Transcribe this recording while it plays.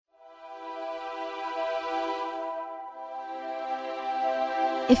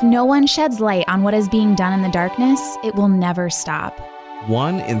If no one sheds light on what is being done in the darkness, it will never stop.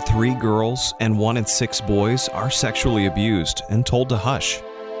 1 in 3 girls and 1 in 6 boys are sexually abused and told to hush.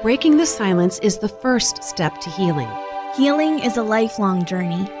 Breaking the silence is the first step to healing. Healing is a lifelong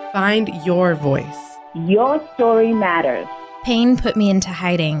journey. Find your voice. Your story matters. Pain put me into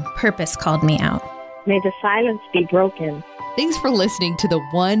hiding. Purpose called me out. May the silence be broken. Thanks for listening to the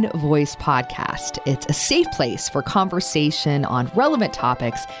One Voice podcast. It's a safe place for conversation on relevant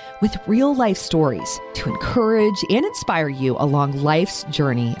topics with real life stories to encourage and inspire you along life's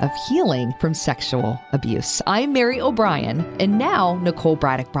journey of healing from sexual abuse. I'm Mary O'Brien, and now Nicole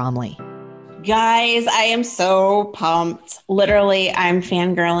Braddock Bromley. Guys, I am so pumped. Literally, I'm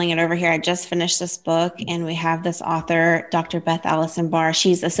fangirling it over here. I just finished this book, and we have this author, Dr. Beth Allison Barr.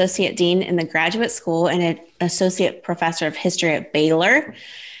 She's Associate Dean in the Graduate School and an Associate Professor of History at Baylor,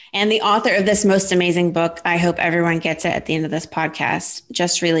 and the author of this most amazing book. I hope everyone gets it at the end of this podcast,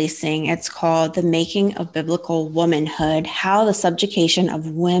 just releasing. It's called The Making of Biblical Womanhood, How the Subjugation of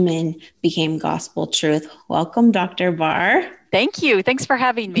Women Became Gospel Truth. Welcome, Dr. Barr. Thank you. Thanks for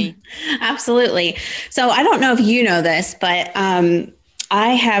having me. Absolutely. So I don't know if you know this, but I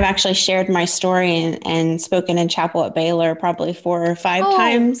have actually shared my story and spoken in chapel at Baylor probably 4 or 5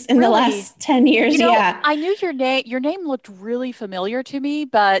 times in the last 10 years. Yeah. I knew your name. Your name looked really familiar to me,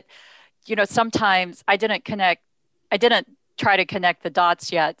 but sometimes I didn't try to connect the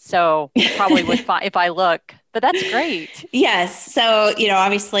dots yet. So I probably would find if I look. But that's great. Yes. So,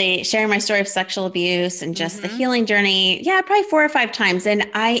 obviously sharing my story of sexual abuse and just the healing journey. Yeah, probably 4 or 5 times. And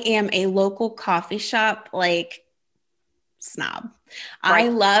I am a local coffee shop, snob. Right. I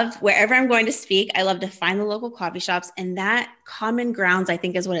love wherever I'm going to speak. I love to find the local coffee shops, and that Common Grounds, I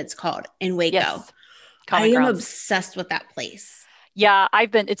think is what it's called in Waco. Yes. I am obsessed with that place. Yeah,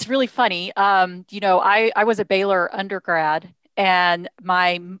 it's really funny. I was a Baylor undergrad, and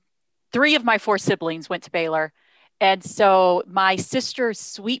 3 of my 4 siblings went to Baylor. And so my sister's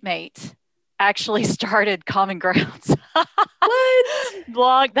sweet mate actually started Common Grounds. What?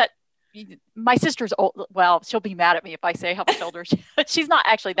 Blog that my sister's old. Well, she'll be mad at me if I say how much older she's not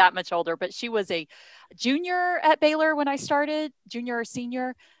actually that much older, but she was a junior at Baylor when I started, junior or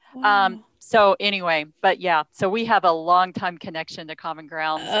senior. Wow. So anyway, but yeah, so we have a long time connection to Common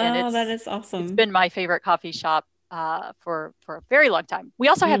Grounds. And that is awesome. It's been my favorite coffee shop for a very long time. We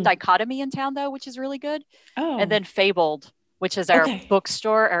also have Dichotomy in town though, which is really good. Oh. And then Fabled, which is our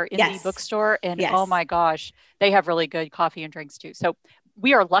bookstore, our indie bookstore. And oh my gosh, they have really good coffee and drinks too. So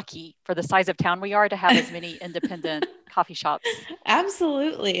we are lucky for the size of town we are to have as many independent coffee shops.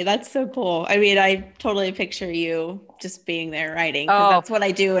 Absolutely. That's so cool. I mean, I totally picture you just being there writing. That's what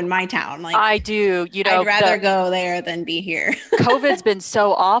I do in my town. I do, I'd rather go there than be here. COVID's been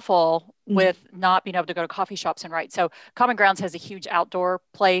so awful with not being able to go to coffee shops and write. So Common Grounds has a huge outdoor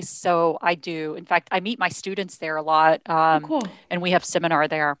place. So I do. In fact, I meet my students there a lot. Cool. And we have seminar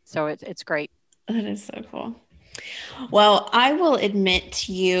there. So it's great. That is so cool. Well, I will admit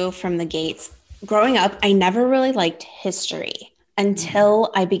to you from the gates, growing up, I never really liked history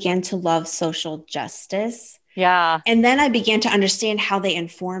until I began to love social justice. Yeah. And then I began to understand how they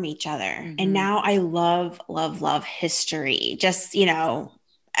inform each other. And now I love, love, love history. Just,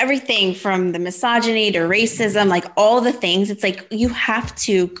 everything from the misogyny to racism, all the things. It's you have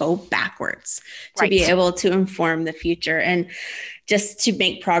to go backwards to be able to inform the future and just to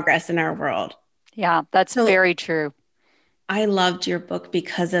make progress in our world. Yeah, that's very true. I loved your book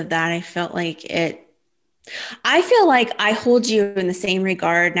because of that. I feel like I hold you in the same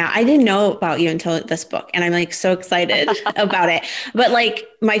regard. Now, I didn't know about you until this book, and I'm so excited about it. But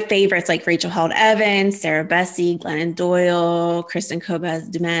my favorites, Rachel Held Evans, Sarah Bessey, Glennon Doyle, Kristen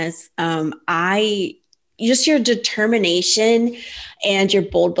Kobes-Dumez. Just your determination and your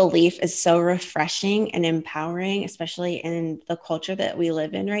bold belief is so refreshing and empowering, especially in the culture that we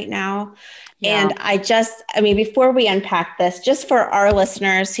live in right now. Yeah. And before we unpack this, just for our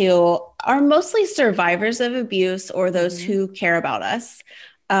listeners who are mostly survivors of abuse or those who care about us,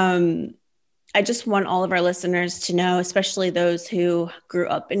 I just want all of our listeners to know, especially those who grew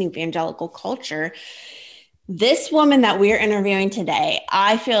up in evangelical culture, this woman that we're interviewing today,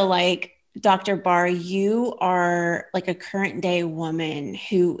 I feel like Dr. Barr, you are a current day woman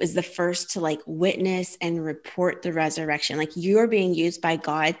who is the first to witness and report the resurrection. You are being used by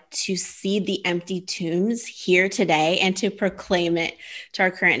God to see the empty tombs here today and to proclaim it to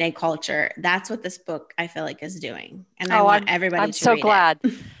our current day culture. That's what this book I feel is doing. And I want everybody to read it. I'm so glad.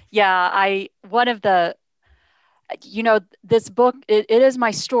 Yeah. This book, it is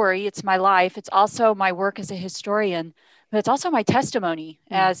my story. It's my life. It's also my work as a historian. But it's also my testimony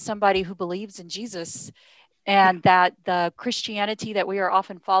as somebody who believes in Jesus and that the Christianity that we are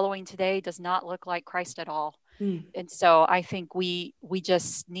often following today does not look like Christ at all. And so I think we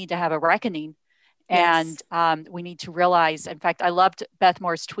just need to have a reckoning. And we need to realize, in fact, I loved Beth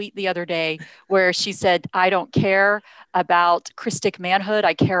Moore's tweet the other day where she said, I don't care about Christic manhood.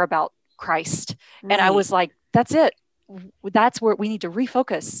 I care about Christ. Right. And I was like, that's it. That's where we need to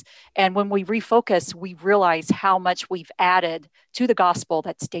refocus. And when we refocus, we realize how much we've added to the gospel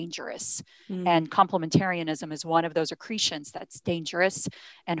that's dangerous. And complementarianism is one of those accretions that's dangerous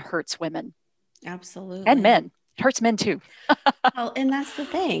and hurts women. Absolutely. And men. It hurts men too. Well, and that's the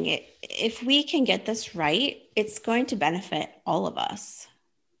thing. If we can get this right, it's going to benefit all of us.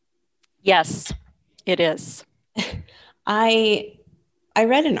 Yes, it is. I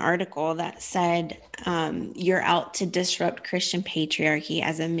read an article that said you're out to disrupt Christian patriarchy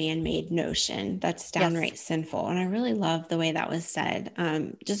as a man-made notion that's downright sinful. And I really love the way that was said.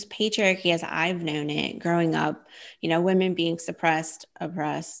 Just patriarchy as I've known it growing up, women being suppressed,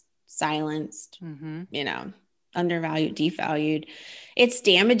 oppressed, silenced, undervalued, devalued. It's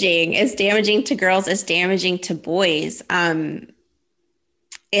damaging. It's damaging to girls. It's damaging to boys. And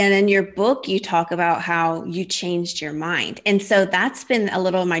in your book, you talk about how you changed your mind. And so that's been a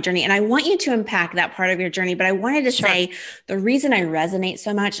little of my journey. And I want you to unpack that part of your journey. But I wanted to say the reason I resonate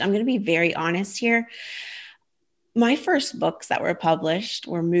so much, I'm going to be very honest here. My first books that were published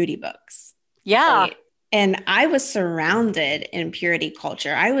were Moody books. Yeah. Right? And I was surrounded in purity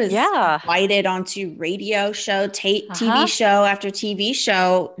culture. I was invited onto radio show, TV show after TV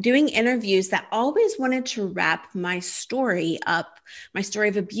show, doing interviews that always wanted to wrap my story up, my story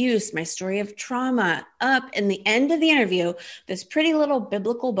of abuse, my story of trauma up. In the end of the interview, this pretty little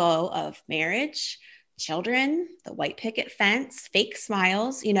biblical bow of marriage, children, the white picket fence, fake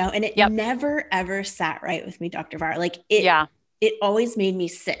smiles, and it never, ever sat right with me, Dr. Var. It always made me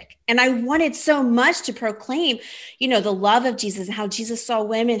sick. And I wanted so much to proclaim, the love of Jesus and how Jesus saw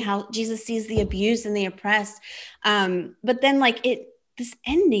women, how Jesus sees the abused and the oppressed. But then this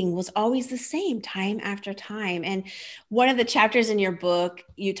ending was always the same time after time. And one of the chapters in your book,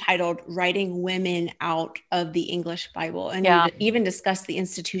 you titled Writing Women Out of the English Bible. And you even discussed the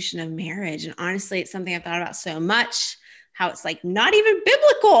institution of marriage. And honestly, it's something I've thought about so much, how it's not even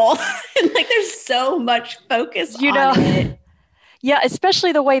biblical. And there's so much focus on it. Yeah,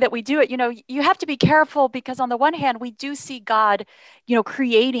 especially the way that we do it. You have to be careful because on the one hand, we do see God,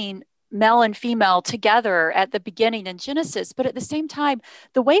 creating male and female together at the beginning in Genesis. But at the same time,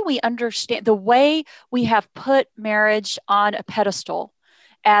 the way we understand, the way we have put marriage on a pedestal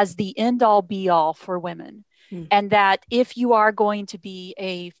as the end all be all for women. And that if you are going to be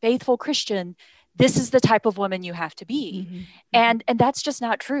a faithful Christian, this is the type of woman you have to be. And that's just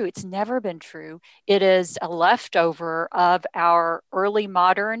not true. It's never been true. It is a leftover of our early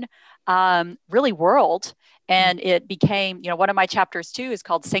modern, really world. And it became, one of my chapters too is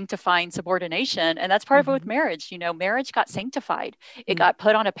called Sanctifying Subordination. And that's part of it with marriage. Marriage got sanctified. It got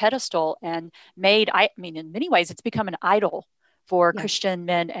put on a pedestal and made, in many ways, it's become an idol for Christian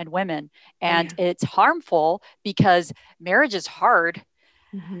men and women. And it's harmful because marriage is hard.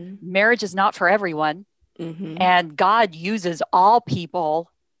 Marriage is not for everyone. And God uses all people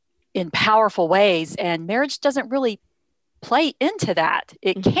in powerful ways. And marriage doesn't really play into that.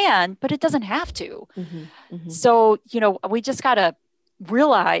 It can, but it doesn't have to. So, we just got to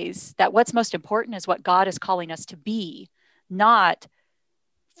realize that what's most important is what God is calling us to be, not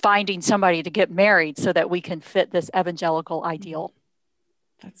finding somebody to get married so that we can fit this evangelical ideal.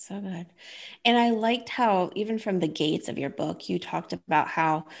 That's so good. And I liked how, even from the gates of your book, you talked about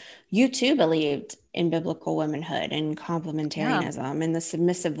how you too believed in biblical womanhood and complementarianism and the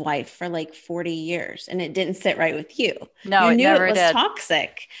submissive life for 40 years. And it didn't sit right with you. No, you knew it never it was did.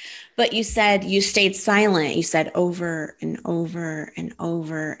 Toxic, but you said you stayed silent. You said over and over and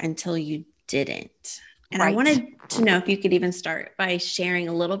over until you didn't. And I wanted to know if you could even start by sharing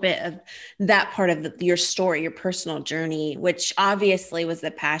a little bit of that part of your story, your personal journey, which obviously was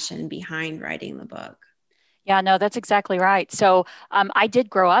the passion behind writing the book. Yeah, no, that's exactly right. So I did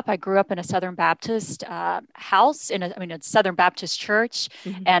grow up. I grew up in a Southern Baptist house, in a Southern Baptist church,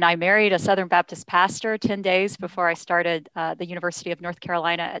 and I married a Southern Baptist pastor 10 days before I started the University of North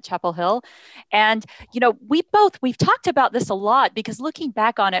Carolina at Chapel Hill. And, we've talked about this a lot because looking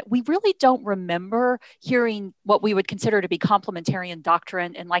back on it, we really don't remember hearing what we would consider to be complementarian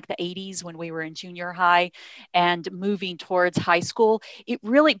doctrine in the 80s when we were in junior high and moving towards high school.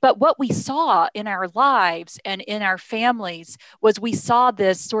 But what we saw in our lives and in our families was we saw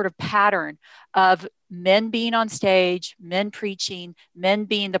this sort of pattern of men being on stage, men preaching, men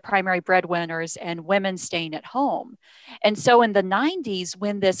being the primary breadwinners, and women staying at home. And so in the 90s,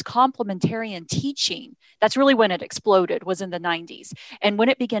 when this complementarian teaching, that's really when it exploded, was in the 90s. And when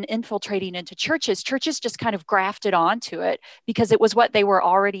it began infiltrating into churches, churches just kind of grafted onto it because it was what they were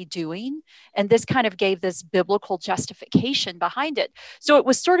already doing. And this kind of gave this biblical justification behind it. So it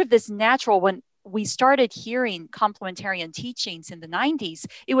was sort of this natural, when we started hearing complementarian teachings in the 90s,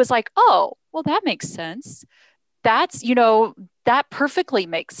 it was like, oh, well, that makes sense. That's, that perfectly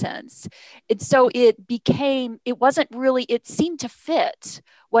makes sense. And so it wasn't really, it seemed to fit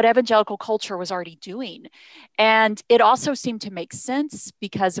what evangelical culture was already doing. And it also seemed to make sense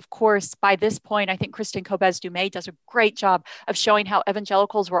because, of course, by this point, I think Kristen Kobes-Dumais does a great job of showing how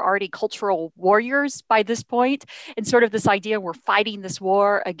evangelicals were already cultural warriors by this point. And sort of this idea we're fighting this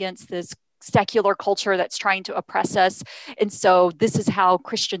war against this secular culture that's trying to oppress us. And so this is how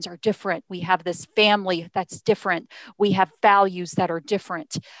Christians are different. We have this family that's different. We have values that are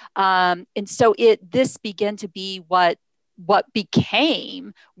different. And so this began to be what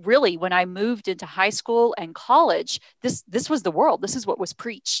became really, when I moved into high school and college, this was the world. This is what was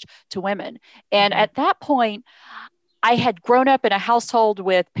preached to women. And at that point, I had grown up in a household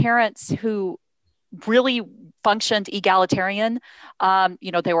with parents who really functioned egalitarian.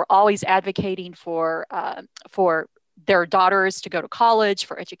 They were always advocating for their daughters to go to college,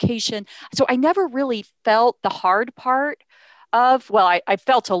 for education. So I never really felt the hard part of, I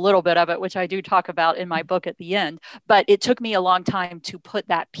felt a little bit of it, which I do talk about in my book at the end, but it took me a long time to put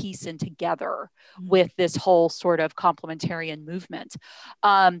that piece in together with this whole sort of complementarian movement.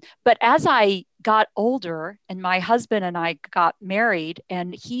 But as I got older and my husband and I got married,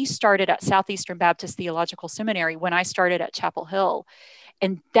 and he started at Southeastern Baptist Theological Seminary when I started at Chapel Hill.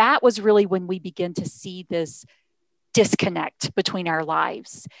 And that was really when we began to see this disconnect between our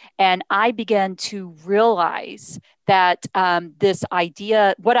lives. And I began to realize that this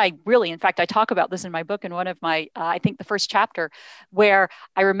idea, in fact, I talk about this in my book in one of my, I think the first chapter, where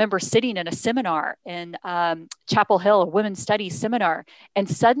I remember sitting in a seminar in Chapel Hill, a women's studies seminar, and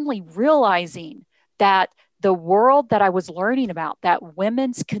suddenly realizing that the world that I was learning about, that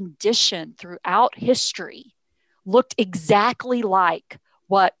women's condition throughout history, looked exactly like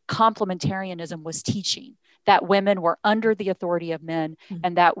what complementarianism was teaching. That women were under the authority of men,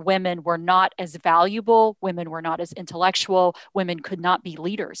 and that women were not as valuable, women were not as intellectual, women could not be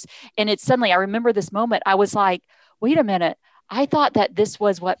leaders. And it's suddenly, I remember this moment, I was like, wait a minute, I thought that this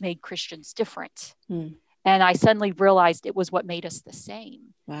was what made Christians different. And I suddenly realized it was what made us the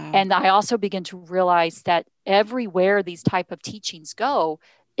same. Wow. And I also began to realize that everywhere these type of teachings go,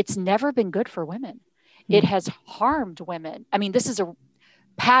 it's never been good for women. It has harmed women. I mean, this is a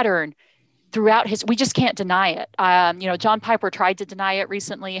pattern throughout we just can't deny it. John Piper tried to deny it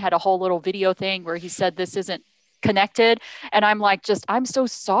recently, had a whole little video thing where he said this isn't connected. And I'm like, I'm so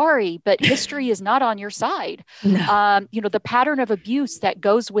sorry, but history is not on your side. No. The pattern of abuse that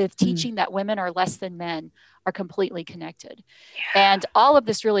goes with teaching that women are less than men are completely connected. Yeah. And all of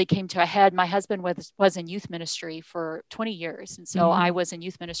this really came to a head. My husband was in youth ministry for 20 years. And so I was in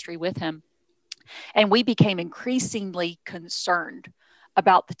youth ministry with him. And we became increasingly concerned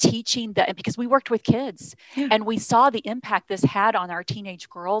about the teaching because we worked with kids and we saw the impact this had on our teenage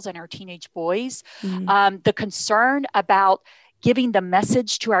girls and our teenage boys. The concern about giving the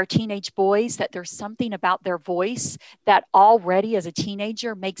message to our teenage boys that there's something about their voice that already as a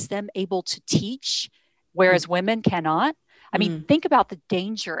teenager makes them able to teach, whereas women cannot. I mean, think about the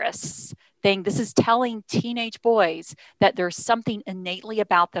dangerous thing. This is telling teenage boys that there's something innately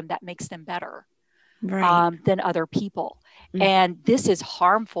about them that makes them better than other people. And this is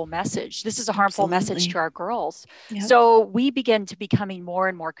harmful message. This is a harmful message to our girls. Yep. So we begin to becoming more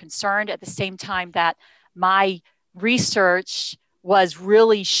and more concerned at the same time that my research was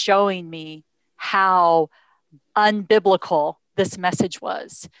really showing me how unbiblical this message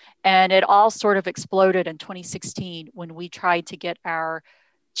was. And it all sort of exploded in 2016 when we tried to get our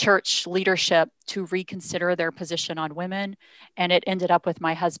church leadership to reconsider their position on women. And it ended up with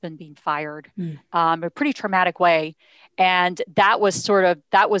my husband being fired a pretty traumatic way. And that was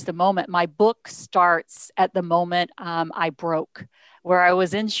the moment. My book starts at the moment I broke, where I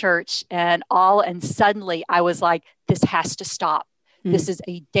was in church and suddenly I was like, this has to stop. This is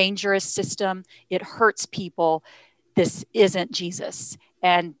a dangerous system. It hurts people. This isn't Jesus.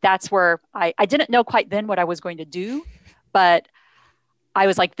 And that's where I didn't know quite then what I was going to do, but I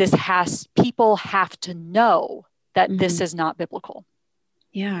was like, people have to know that this is not biblical.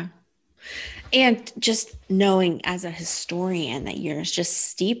 Yeah. And just knowing as a historian that you're just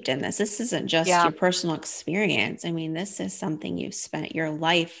steeped in this isn't just your personal experience. I mean, this is something you've spent your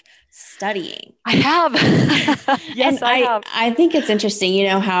life studying. I have. Yes, I have. I think it's interesting, you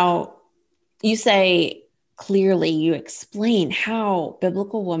know, how you say clearly, you explain how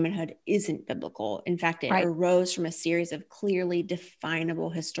biblical womanhood isn't biblical. In fact, it arose from a series of clearly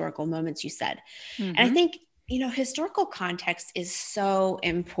definable historical moments, you said. And I think, you know, historical context is so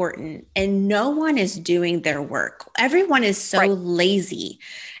important, and no one is doing their work. Everyone is so lazy.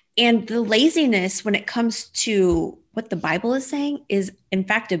 And the laziness, when it comes to what the Bible is saying, is in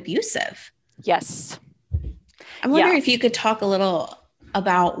fact abusive. Yes. I'm wondering if you could talk a little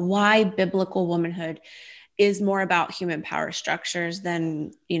about why biblical womanhood is more about human power structures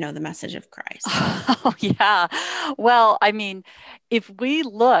than, you know, the message of Christ. Oh, yeah. Well, I mean, if we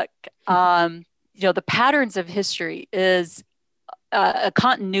look, you know, the patterns of history is a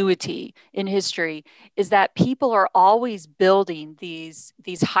continuity in history is that people are always building these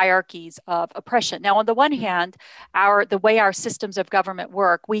hierarchies of oppression. Now, on the one hand, the way our systems of government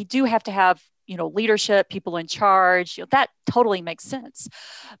work, we do have to have, you know, leadership, people in charge. You know, that totally makes sense.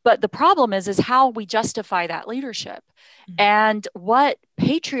 But the problem is how we justify that leadership. And what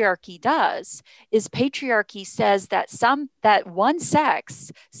patriarchy does is patriarchy says that one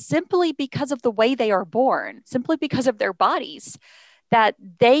sex, simply because of the way they are born, simply because of their bodies, that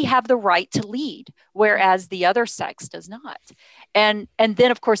they have the right to lead, whereas the other sex does not. And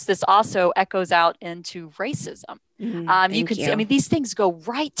then, of course, this also echoes out into racism. You can see, I mean, these things go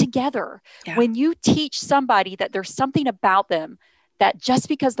right together. Yeah. When you teach somebody that there's something about them that just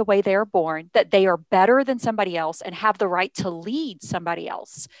because the way they're born, that they are better than somebody else and have the right to lead somebody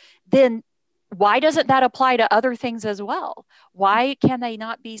else, then why doesn't that apply to other things as well? Why can they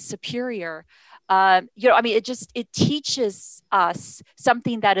not be superior? You know, I mean, it teaches us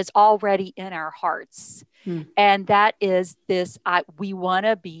something that is already in our hearts. And that is this, we want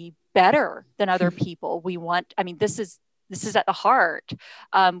to be better than other people. We want, I mean, this is at the heart.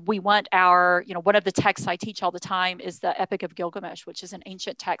 We want our, you know, one of the texts I teach all the time is the Epic of Gilgamesh, which is an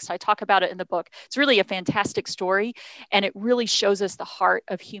ancient text. I talk about it in the book. It's really a fantastic story, and it really shows us the heart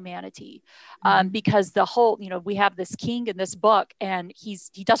of humanity. Because the whole, you know, we have this king in this book, and he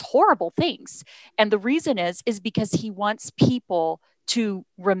does horrible things. And the reason is because he wants people to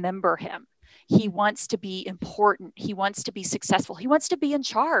remember him. He wants to be important. He wants to be successful. He wants to be in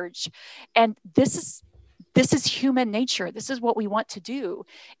charge. And this is human nature. This is what we want to do.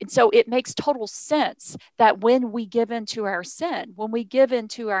 And so it makes total sense that when we give into our sin, when we give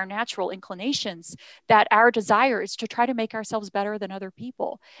into our natural inclinations, that our desire is to try to make ourselves better than other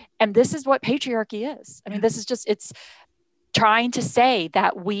people. And this is what patriarchy is. I mean, this is just, it's trying to say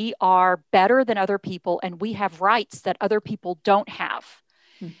that we are better than other people and we have rights that other people don't have.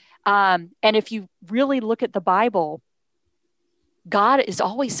 And if you really look at the Bible, God is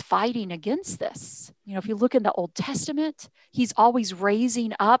always fighting against this. You know, if you look in the Old Testament, he's always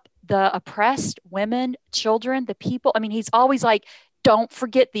raising up the oppressed women, children, the people. I mean, he's always like, don't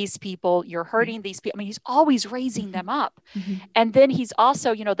forget these people. You're hurting these people. I mean, he's always raising them up. And then he's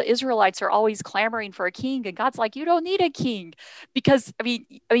also, you know, the Israelites are always clamoring for a king. And God's like, you don't need a king. Because, I mean,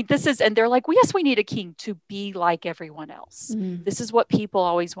 this is, and they're like, well, yes, we need a king to be like everyone else. This is what people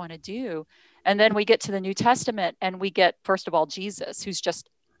always want to do. And then we get to the New Testament and we get, first of all, Jesus, who's just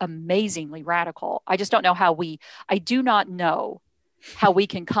amazingly radical. I just don't know I do not know how we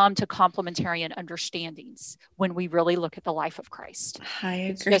can come to complementarian understandings when we really look at the life of Christ. I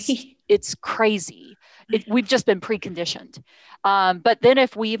agree. It's crazy. We've just been preconditioned. But then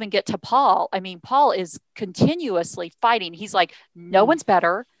if we even get to Paul, I mean, Paul is continuously fighting. He's like, no one's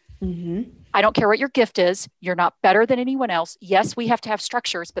better. I don't care what your gift is. You're not better than anyone else. Yes, we have to have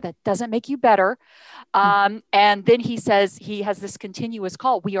structures, but that doesn't make you better. And then he says, he has this continuous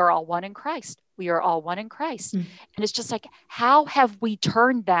call. We are all one in Christ. We are all one in Christ. And it's just like, how have we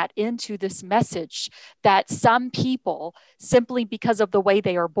turned that into this message that some people, simply because of the way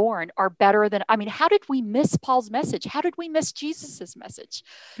they are born, are better than, I mean, how did we miss Paul's message? How did we miss Jesus's message?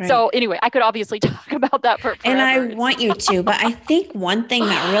 Right. So anyway, I could obviously talk about that forever. And I want you to, but I think one thing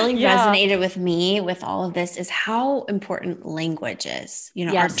that really resonated with me with all of this is how important language is, you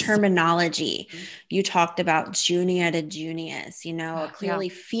know, our terminology. You talked about Junia to Junius, you know, a clearly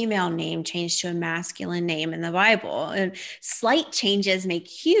female name changed to a masculine name in the Bible, and slight changes make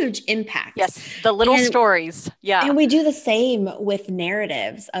huge impacts. Yes. The little stories. Yeah. And we do the same with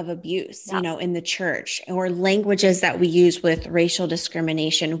narratives of abuse, you know, in the church, or languages that we use with racial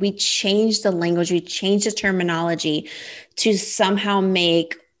discrimination. We change the language, we change the terminology to somehow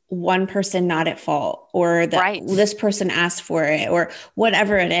make one person not at fault, or that this person asked for it, or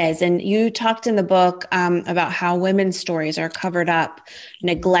whatever it is. And you talked in the book about how women's stories are covered up,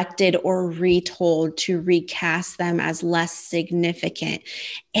 neglected, or retold to recast them as less significant.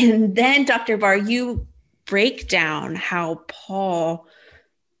 And then, Dr. Barr, you break down how Paul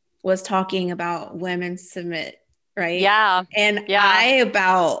was talking about women submit, right? Yeah. And I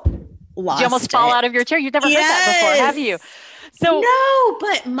about lost you almost fall out of your chair. You've never heard that before, have you? So no,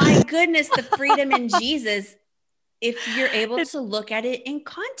 but my goodness, the freedom in Jesus, if you're able to look at it in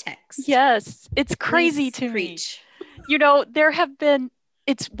context. Yes, it's crazy to me. You know,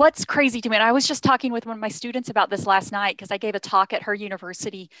 what's crazy to me. And I was just talking with one of my students about this last night because I gave a talk at her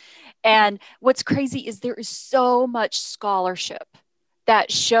university. And what's crazy is there is so much scholarship that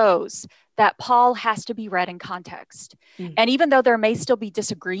shows that Paul has to be read in context. Mm-hmm. And even though there may still be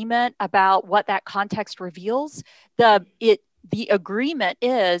disagreement about what that context reveals, the agreement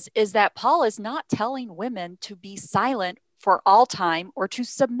is that Paul is not telling women to be silent for all time or to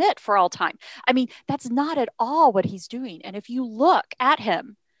submit for all time. I mean, that's not at all what he's doing. And if you look at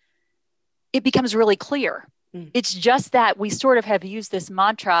him, it becomes really clear. It's just that we sort of have used this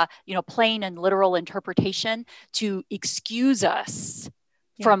mantra, plain and literal interpretation to excuse us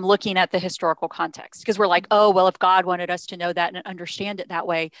from looking at the historical context. Because we're like, oh, well, if God wanted us to know that and understand it that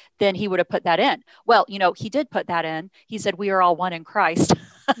way, then he would have put that in. Well, he did put that in. He said, we are all one in Christ.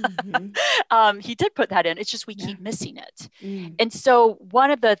 Mm-hmm. He did put that in. It's just we keep missing it. Mm. And so one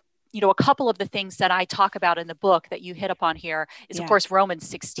of the, a couple of the things that I talk about in the book that you hit upon here is, of course, Romans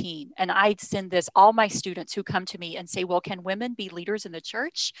 16. And I send this all my students who come to me and say, well, can women be leaders in the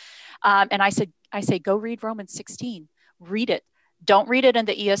church? And I say, go read Romans 16. Read it. Don't read it in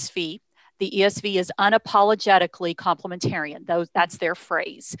the ESV. The ESV is unapologetically complementarian. That's their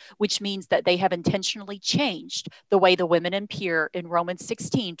phrase, which means that they have intentionally changed the way the women appear in Romans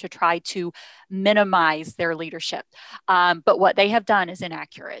 16 to try to minimize their leadership. But what they have done is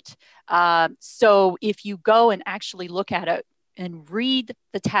inaccurate. So if you go and actually look at it and read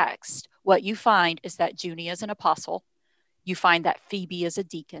the text, what you find is that Junia is an apostle. You find that Phoebe is a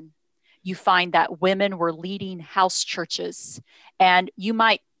deacon. You find that women were leading house churches, and you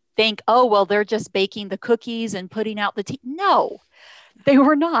might think, oh, well, they're just baking the cookies and putting out the tea. No, they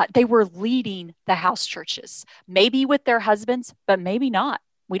were not. They were leading the house churches, maybe with their husbands, but maybe not.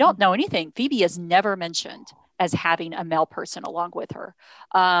 We don't know anything. Phoebe is never mentioned as having a male person along with her.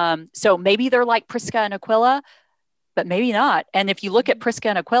 So maybe they're like Prisca and Aquila, but maybe not. And if you look at Prisca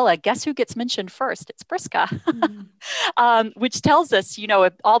and Aquila, guess who gets mentioned first? It's Prisca, which tells us,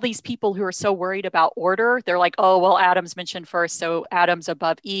 if all these people who are so worried about order, they're like, oh, well, Adam's mentioned first, so Adam's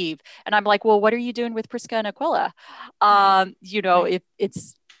above Eve. And I'm like, well, what are you doing with Prisca and Aquila?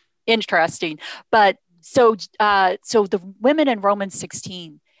 It's interesting. But so the women in Romans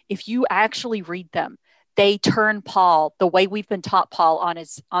 16, if you actually read them, they turn Paul the way we've been taught Paul on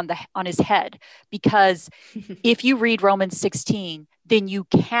his head, because if you read Romans 16, then you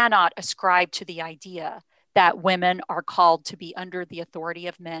cannot ascribe to the idea that women are called to be under the authority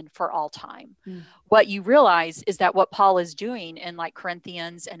of men for all time. Mm. What you realize is that what Paul is doing in like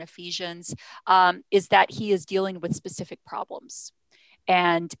Corinthians and Ephesians is that he is dealing with specific problems.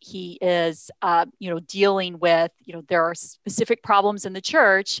 And he is, dealing with, there are specific problems in the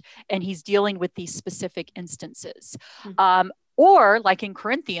church, and he's dealing with these specific instances. Mm-hmm. Or like in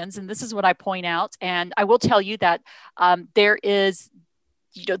Corinthians, and this is what I point out, and I will tell you that there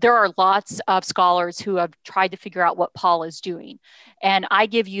are lots of scholars who have tried to figure out what Paul is doing. And I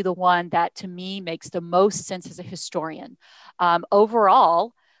give you the one that to me makes the most sense as a historian.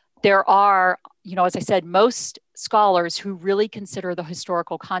 Overall, there are, as I said, most scholars who really consider the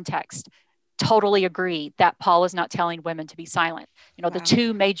historical context totally agree that Paul is not telling women to be silent. Wow. The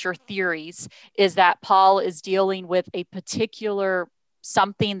two major theories is that Paul is dealing with a particular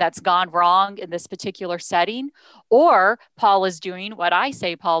something that's gone wrong in this particular setting, or Paul is doing what I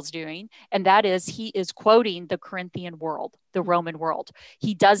say Paul's doing, and that is he is quoting the Corinthian world, the Roman world.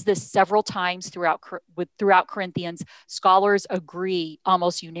 He does this several times throughout Corinthians. Scholars agree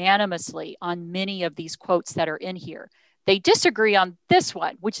almost unanimously on many of these quotes that are in here. They disagree on this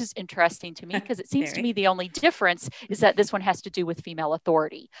one, which is interesting to me because it seems to me the only difference is that this one has to do with female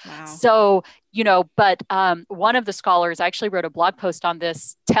authority. Wow. So, but one of the scholars actually wrote a blog post on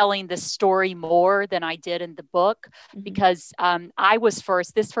this, telling this story more than I did in the book, because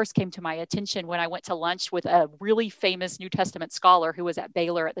this first came to my attention when I went to lunch with a really famous New Testament scholar who was at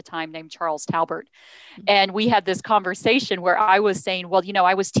Baylor at the time named Charles Talbert. And we had this conversation where I was saying, well,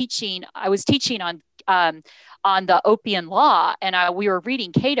 I was teaching on on the Oppian Law, and we were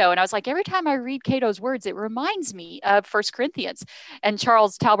reading Cato, and I was like, every time I read Cato's words, it reminds me of 1 Corinthians. And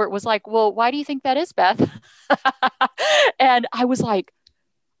Charles Talbert was like, well, why do you think that is, Beth? And I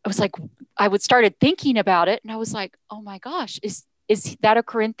started thinking about it, and I was like, oh my gosh, is that a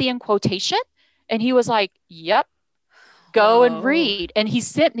Corinthian quotation? And he was like, yep, go and read. And he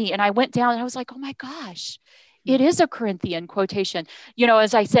sent me, and I went down, and I was like, oh my gosh, it is a Corinthian quotation,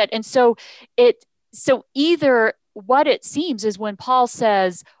 as I said. And so either what it seems is when Paul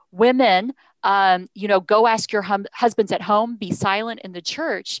says, women, go ask your husbands at home, be silent in the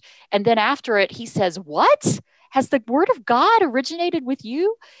church. And then after it, he says, what? Has the word of God originated with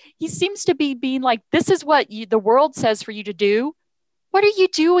you? He seems to be being like, this is what the world says for you to do. What are you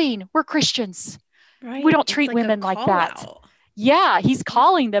doing? We're Christians. Right. We don't treat women like that. Yeah, he's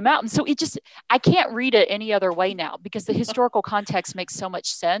calling them out. And so I can't read it any other way now because the historical context makes so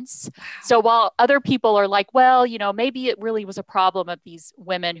much sense. Wow. So while other people are like, well, maybe it really was a problem of these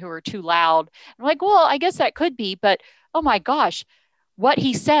women who are too loud. I'm like, well, I guess that could be. But, oh my gosh, what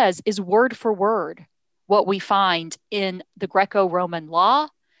he says is word for word what we find in the Greco-Roman law,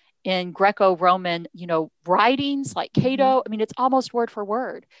 in Greco-Roman, writings like Cato. Mm-hmm. I mean, it's almost word for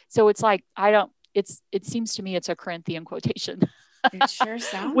word. So it's like, it seems to me it's a Corinthian quotation. It sure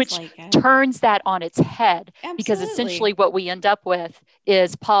sounds which like it. Turns that on its head. Absolutely. Because essentially what we end up with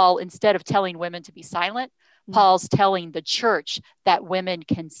is Paul, instead of telling women to be silent, Paul's telling the church that women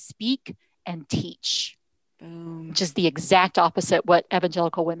can speak and teach. Boom. Which is the exact opposite what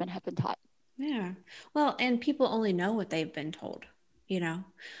evangelical women have been taught. Yeah. Well, and people only know what they've been told,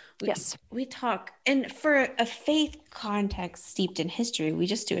 Yes. We talk, and for a faith context steeped in history, we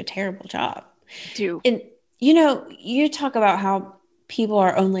just do a terrible job. And, you talk about how people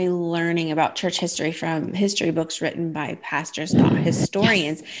are only learning about church history from history books written by pastors, not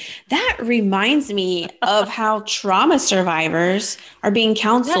historians. Yes. That reminds me of how trauma survivors are being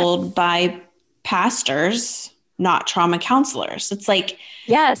counseled by pastors, not trauma counselors. It's like,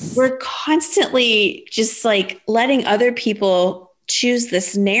 yes, we're constantly just like letting other people choose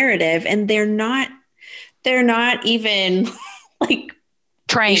this narrative, and they're not even like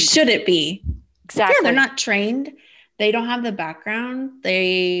trained. They shouldn't be. Exactly. Yeah, they're not trained. They don't have the background.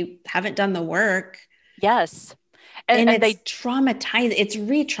 They haven't done the work. Yes. And they traumatize. It's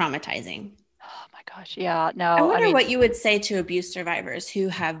re-traumatizing. Oh my gosh. Yeah. No. I wonder what you would say to abuse survivors who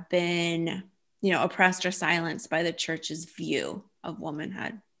have been, oppressed or silenced by the church's view of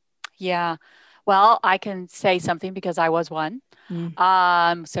womanhood. Yeah. Well, I can say something because I was one.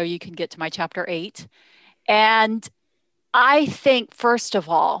 So you can get to my chapter 8. And I think, first of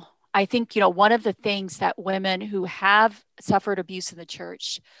all, one of the things that women who have suffered abuse in the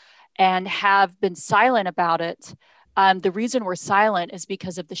church and have been silent about it, the reason we're silent is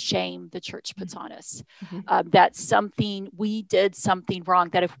because of the shame the church puts on us. That we did something wrong,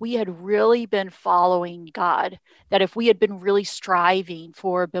 that if we had really been following God, that if we had been really striving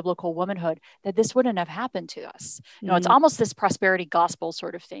for biblical womanhood, that this wouldn't have happened to us. It's almost this prosperity gospel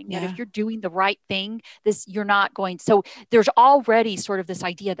sort of thing, that if you're doing the right thing, you're not going. So there's already sort of this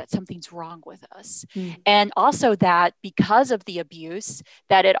idea that something's wrong with us. And also that because of the abuse,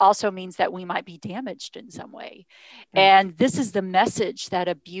 that it also means that we might be damaged in some way. And this is the message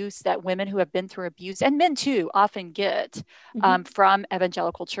that women who have been through abuse, and men too, often get from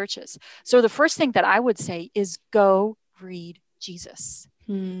evangelical churches. So the first thing that I would say is go read Jesus.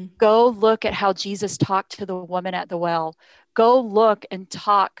 Go look at how Jesus talked to the woman at the well. Go look and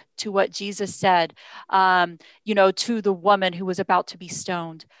talk to what Jesus said, to the woman who was about to be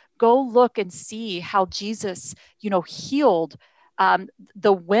stoned. Go look and see how Jesus, healed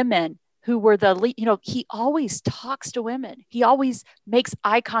the women who were he always talks to women. He always makes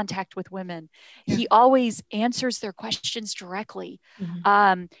eye contact with women. Yeah. He always answers their questions directly.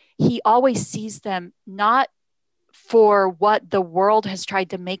 He always sees them not for what the world has tried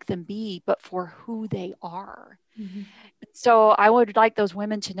to make them be, but for who they are. So I would like those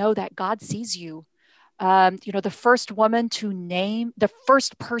women to know that God sees you. The first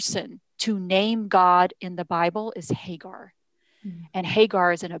person to name God in the Bible is Hagar. And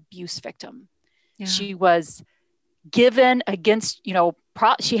Hagar is an abuse victim. Yeah. She was given against,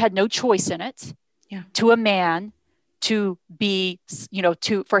 she had no choice in it, to a man to be,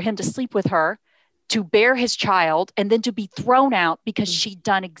 for him to sleep with her, to bear his child, and then to be thrown out because she'd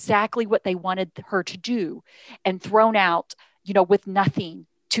done exactly what they wanted her to do, and thrown out, with nothing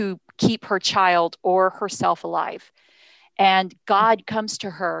to keep her child or herself alive. And God comes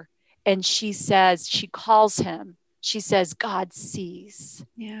to her and she calls him. She says, God sees.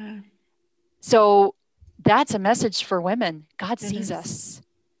 Yeah. So that's a message for women. God sees us.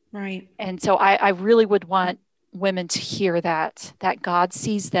 Right. And so I really would want women to hear that God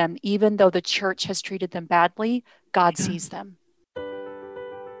sees them, even though the church has treated them badly, God sees them.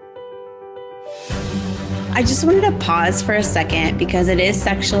 I just wanted to pause for a second because it is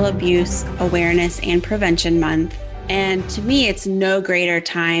Sexual Abuse Awareness and Prevention Month. And to me, it's no greater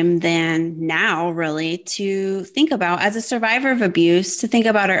time than now, really, to think about, as a survivor of abuse, to think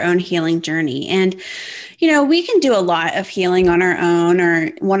about our own healing journey. And, we can do a lot of healing on our own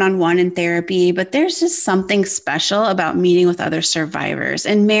or one-on-one in therapy, but there's just something special about meeting with other survivors.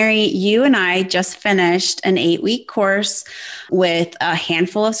 And Mary, you and I just finished an 8-week course with a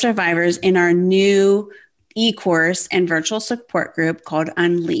handful of survivors in our new e-course and virtual support group called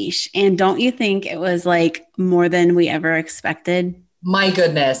Unleash. And don't you think it was like more than we ever expected? My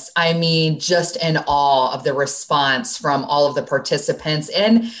goodness. I mean, just in awe of the response from all of the participants.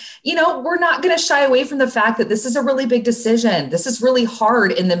 And, we're not going to shy away from the fact that this is a really big decision. This is really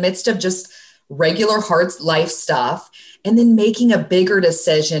hard in the midst of just regular hard life stuff. And then making a bigger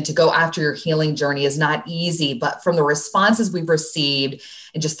decision to go after your healing journey is not easy. But from the responses we've received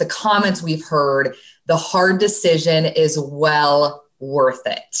and just the comments we've heard, the hard decision is well worth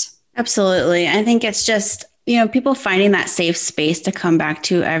it. Absolutely. I think it's just, people finding that safe space to come back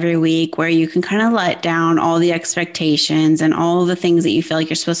to every week where you can kind of let down all the expectations and all the things that you feel like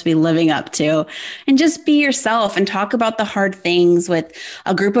you're supposed to be living up to and just be yourself and talk about the hard things with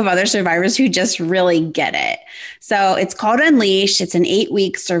a group of other survivors who just really get it. So it's called Unleash. It's an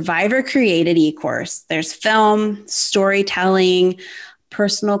 8-week survivor created e-course. There's film, storytelling,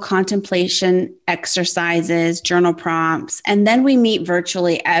 personal contemplation exercises, journal prompts, and then we meet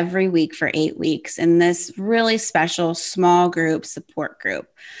virtually every week for 8 weeks in this really special small group support group,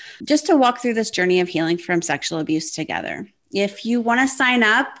 just to walk through this journey of healing from sexual abuse together. If you want to sign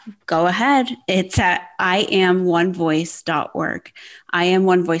up, go ahead. It's at iamonevoice.org,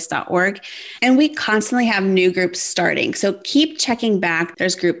 iamonevoice.org. And we constantly have new groups starting. So keep checking back.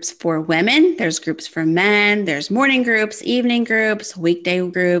 There's groups for women, there's groups for men, there's morning groups, evening groups, weekday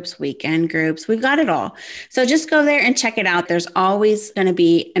groups, weekend groups. We've got it all. So just go there and check it out. There's always going to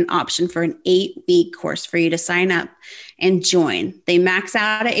be an option for an 8-week course for you to sign up and join. They max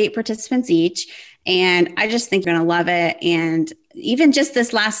out at 8 participants each. And I just think you're going to love it. And even just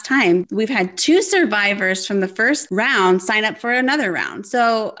this last time, we've had 2 survivors from the first round sign up for another round.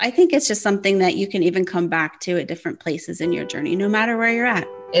 So I think it's just something that you can even come back to at different places in your journey, no matter where you're at.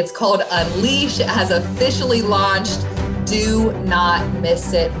 It's called Unleash. It has officially launched. Do not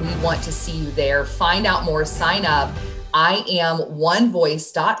miss it. We want to see you there. Find out more. Sign up.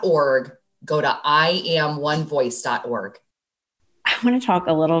 iamonevoice.org. Go to iamonevoice.org. I want to talk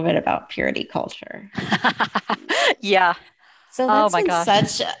a little bit about purity culture. Yeah. So that's been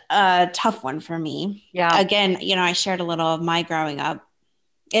such a tough one for me. Yeah. Again, I shared a little of my growing up.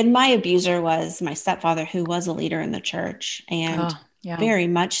 And my abuser was my stepfather, who was a leader in the church. And very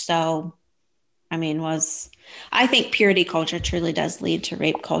much so, I think purity culture truly does lead to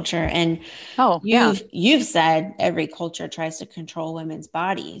rape culture. And you've said every culture tries to control women's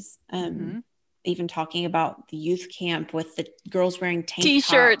bodies. Even talking about the youth camp with the girls wearing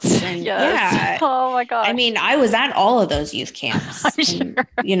T-shirts. And, yes. Oh my God. I was at all of those youth camps. I'm sure.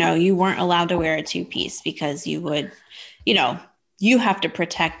 You weren't allowed to wear a 2-piece because you would, you have to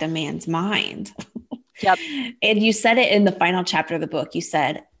protect a man's mind. Yep. And you said it in the final chapter of the book. You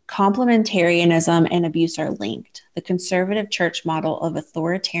said, complementarianism and abuse are linked. The conservative church model of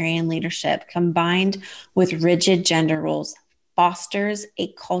authoritarian leadership combined with rigid gender roles fosters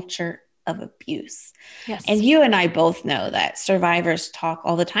a culture of abuse. Yes. And you and I both know that survivors talk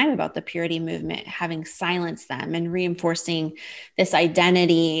all the time about the purity movement having silenced them and reinforcing this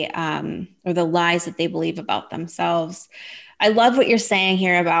identity or the lies that they believe about themselves. I love what you're saying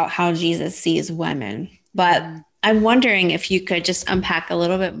here about how Jesus sees women, but I'm wondering if you could just unpack a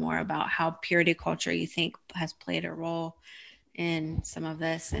little bit more about how purity culture you think has played a role in some of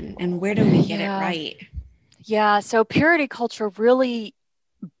this and where do we get it right? Yeah. So purity culture really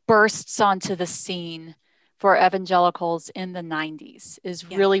bursts onto the scene for evangelicals in the 90s is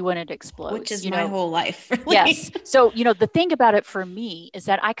really when it explodes. Which is my whole life. Really. Yes. So, the thing about it for me is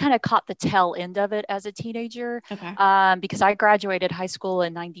that I kind of caught the tail end of it as a teenager because I graduated high school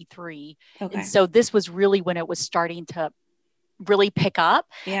in 93. Okay. And so this was really when it was starting to really pick up.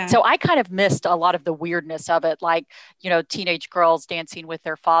 Yeah. So I kind of missed a lot of the weirdness of it, like, teenage girls dancing with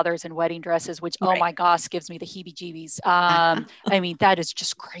their fathers in wedding dresses, which, oh my gosh, gives me the heebie-jeebies. That is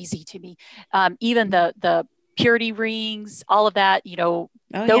just crazy to me. Even the purity rings, all of that,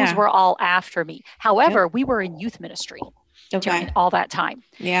 those were all after me. However, we were in youth ministry during all that time.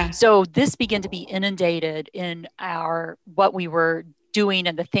 Yeah. So this began to be inundated in what we were doing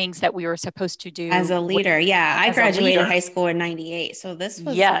and the things that we were supposed to do as a leader. I graduated high school in 98. So this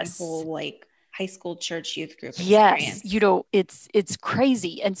was my whole like high school church youth group experience. Yes. It's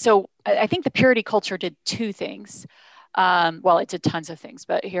crazy. And so I think the purity culture did two things. Well, it did tons of things,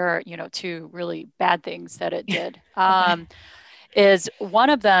 but here are, two really bad things that it did. Is one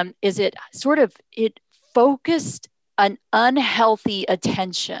of them is it focused an unhealthy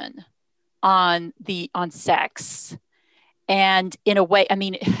attention on sex. And in a way, I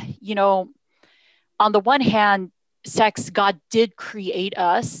mean, on the one hand, sex, God did create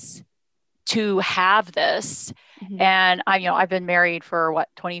us to have this. Mm-hmm. And I've been married for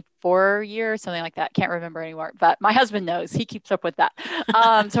 24 years, something like that. Can't remember anymore, but my husband knows, he keeps up with that.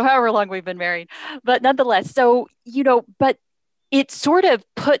 So however long we've been married, but nonetheless, so, but it sort of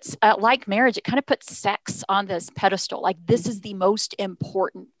puts, like marriage, it kind of puts sex on this pedestal. Like this is the most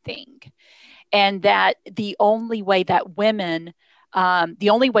important thing. And that the only way that women, the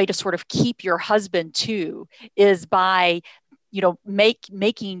only way to sort of keep your husband too is by,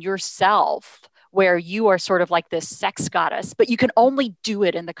 making yourself where you are sort of like this sex goddess, but you can only do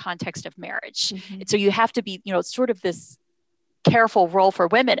it in the context of marriage. Mm-hmm. And so you have to be, sort of this careful role for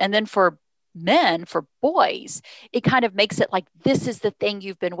women. And then for men, for boys, it kind of makes it like, this is the thing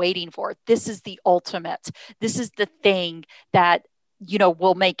you've been waiting for. This is the ultimate. This is the thing that,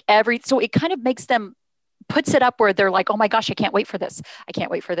 will make so it kind of makes them, puts it up where they're like, oh my gosh, I can't wait for this. I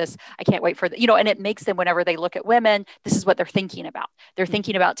can't wait for this. I can't wait for that. And it makes them, whenever they look at women, this is what they're thinking about. They're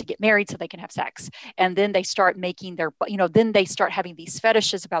thinking about to get married so they can have sex. And then they start making then they start having these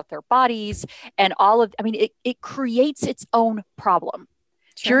fetishes about their bodies and it creates its own problem.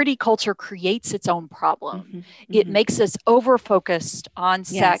 Sure. Purity culture creates its own problem. Mm-hmm. It makes us over-focused on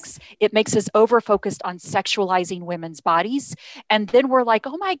sex. Yes. It makes us over-focused on sexualizing women's bodies. And then we're like,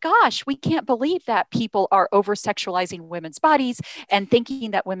 oh my gosh, we can't believe that people are over-sexualizing women's bodies and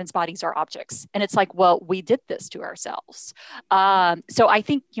thinking that women's bodies are objects. And it's like, well, we did this to ourselves. So I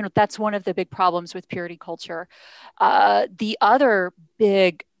think, that's one of the big problems with purity culture. The other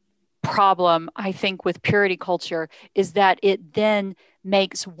big problem, I think, with purity culture is that it then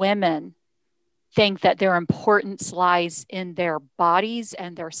makes women think that their importance lies in their bodies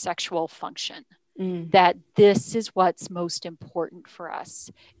and their sexual function. That this is what's most important for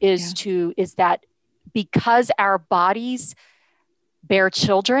us is that because our bodies bear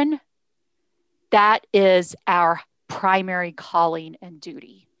children, that is our primary calling and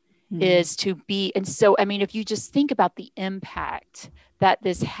duty is to be. And so, if you just think about the impact that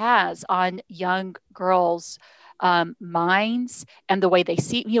this has on young girls' minds and the way they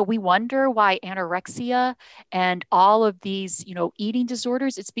see, we wonder why anorexia and all of these, eating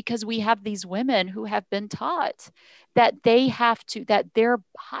disorders, it's because we have these women who have been taught that that their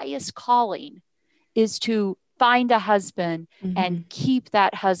highest calling is to find a husband and keep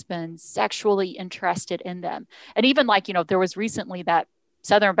that husband sexually interested in them. And even there was recently that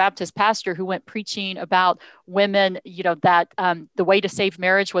Southern Baptist pastor who went preaching about women, that the way to save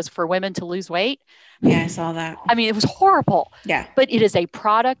marriage was for women to lose weight. Yeah, I saw that. It was horrible. Yeah. But it is a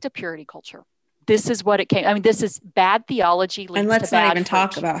product of purity culture. This is what it came. This is bad theology. And let's not even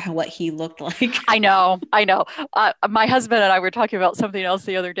talk about what he looked like. I know. My husband and I were talking about something else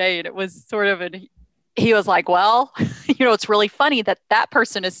the other day, and it was sort of he was like, well, it's really funny that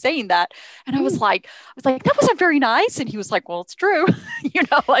person is saying that. And I was like, that wasn't very nice. And he was like, well, it's true.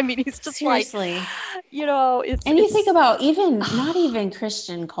 He's just seriously, and you think about not even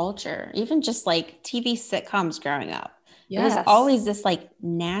Christian culture, even just like TV sitcoms growing up. Yes. There's always this like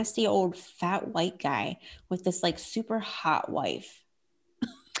nasty old fat white guy with this like super hot wife.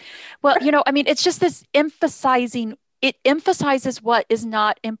 Well, it's just this it emphasizes what is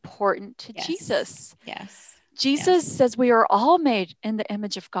not important to Jesus. Yes. Jesus says we are all made in the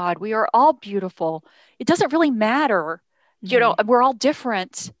image of God. We are all beautiful. It doesn't really matter. We're all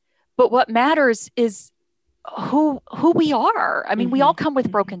different, but what matters is who we are. We all come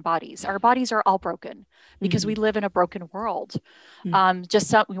with broken bodies. Our bodies are all broken because we live in a broken world.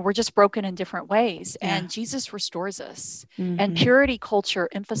 We're just broken in different ways, and Jesus restores us. And purity culture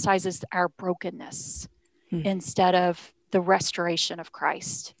emphasizes our brokenness instead of the restoration of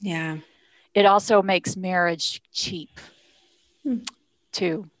Christ. Yeah. It also makes marriage cheap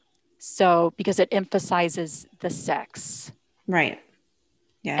too. So, because it emphasizes the sex. Right.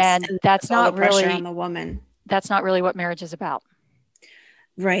 Yes. And that's not really on the woman. That's not really what marriage is about.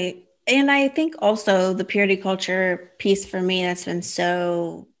 Right. And I think also the purity culture piece for me that's been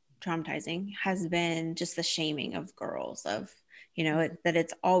so traumatizing has been just the shaming of girls, of that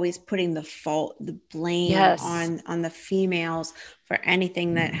it's always putting the blame on the females for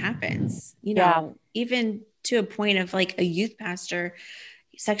anything that happens, even to a point of like a youth pastor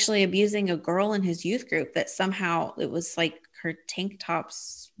sexually abusing a girl in his youth group that somehow it was like her tank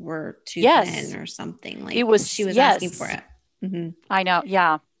tops were too thin or something. Like she was asking for it. Mm-hmm. I know.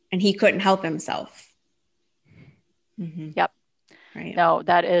 Yeah. And he couldn't help himself. Mm-hmm. Yep. Right. No,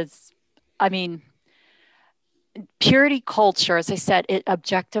 that is, I mean, purity culture, as I said, it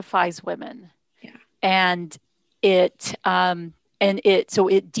objectifies women. Yeah. And it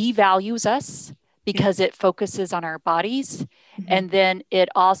devalues us because it focuses on our bodies. Mm-hmm. And then it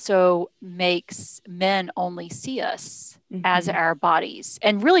also makes men only see us as our bodies,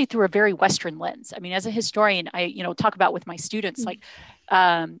 and really through a very Western lens. I mean, as a historian, I, talk about with my students, like,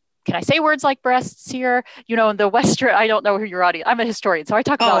 can I say words like breasts here? In the Western, I don't know who your audience. I'm a historian, so I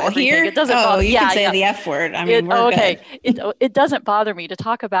talk about everything. Here? It doesn't bother. You can say the F word. I mean, we're good. It doesn't bother me to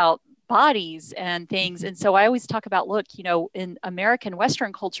talk about bodies and things. And so I always talk about, look, in American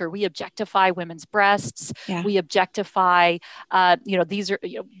Western culture, we objectify women's breasts. Yeah. We objectify, these are,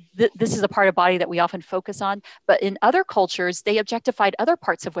 this is a part of body that we often focus on. But in other cultures, they objectified other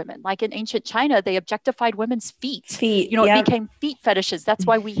parts of women. Like in ancient China, they objectified women's feet. It became feet fetishes. That's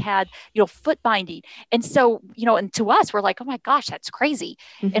why we had, foot binding. And so, and to us, we're like, oh my gosh, that's crazy.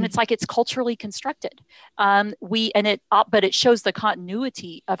 Mm-hmm. And it's like, it's culturally constructed. But it shows the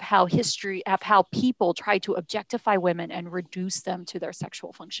continuity of how history of how people try to objectify women and reduce them to their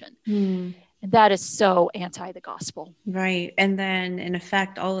sexual function. And that is so anti the gospel. Right. And then in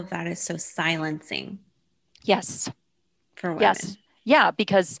effect, all of that is so silencing. Yes. For women. Yes. Yeah.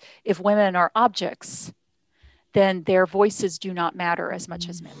 Because if women are objects, then their voices do not matter as much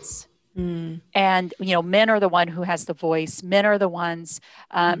as men's. And, men are the one who has the voice. Men are the ones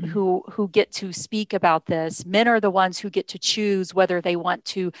who get to speak about this. Men are the ones who get to choose whether they want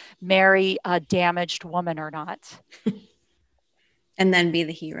to marry a damaged woman or not. And then be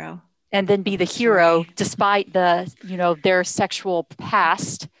the hero. Despite the, their sexual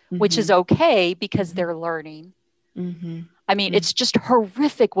past, which is okay because they're learning. I mean, it's just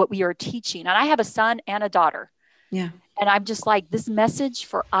horrific what we are teaching. And I have a son and a daughter. Yeah. And I'm just like, this message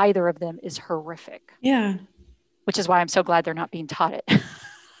for either of them is horrific. Yeah. Which is why I'm so glad they're not being taught it.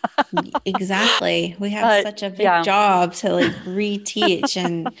 Exactly. We have such a big job to like reteach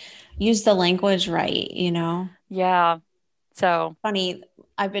and use the language right, Yeah. So funny.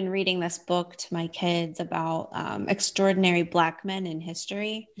 I've been reading this book to my kids about extraordinary Black men in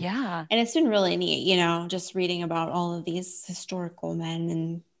history. Yeah. And it's been really neat, just reading about all of these historical men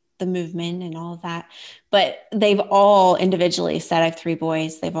and the movement and all of that. But they've all individually said, I have 3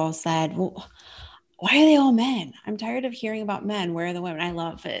 boys. They've all said, well, why are they all men? I'm tired of hearing about men. Where are the women? I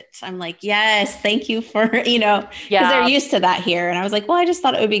love it. I'm like, yes, thank you for, because they're used to that here. And I was like, well, I just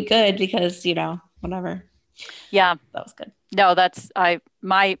thought it would be good because, whatever. Yeah. That was good. No,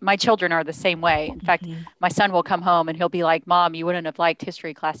 my children are the same way. In fact, my son will come home and he'll be like, Mom, you wouldn't have liked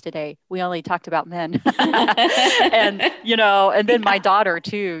history class today. We only talked about men. And, and then my daughter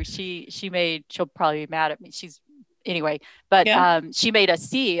too, she'll probably be mad at me. She made a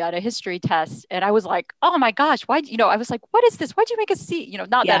C on a history test. And I was like, oh my gosh, why, I was like, what is this? Why'd you make a C?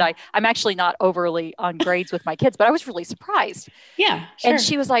 Not that I'm actually not overly on grades with my kids, but I was really surprised. Yeah. Sure. And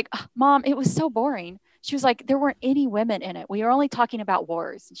she was like, Mom, it was so boring. She was like, there weren't any women in it. We were only talking about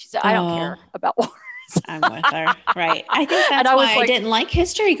wars. And she said, I don't care about wars. I'm with her. Right. I think that's why I didn't like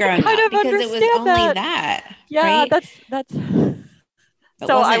history growing up because it was only that. Yeah, right? that's.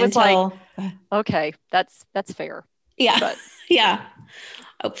 So I was like, okay, that's fair. Yeah. But. Yeah.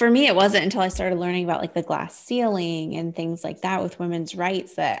 For me, it wasn't until I started learning about like the glass ceiling and things like that with women's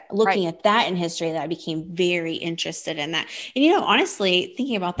rights that looking at that in history that I became very interested in that. And, honestly,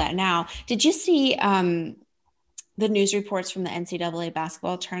 thinking about that now, did you see the news reports from the NCAA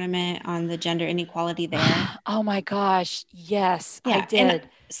basketball tournament on the gender inequality there? Oh my gosh. Yes, yeah, I did. And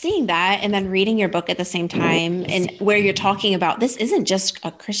seeing that and then reading your book at the same time and where you're talking about this isn't just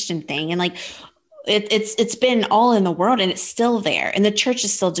a Christian thing. And like, it's been all in the world and it's still there and the church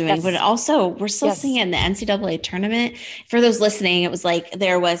is still doing, but also we're still seeing it in the NCAA tournament. For those listening, it was like,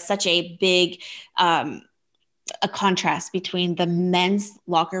 there was such a big, a contrast between the men's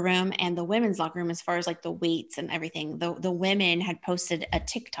locker room and the women's locker room, as far as like the weights and everything. The women had posted a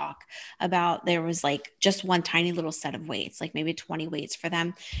TikTok about, there was like just one tiny little set of weights, like maybe 20 weights for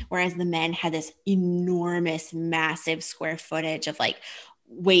them. Whereas the men had this enormous, massive square footage of like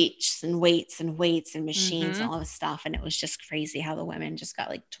weights and machines and all this stuff. And it was just crazy how the women just got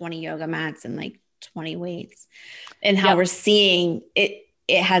like 20 yoga mats and like 20 weights, and how we're seeing it.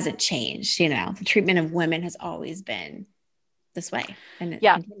 It hasn't changed. The treatment of women has always been this way, and it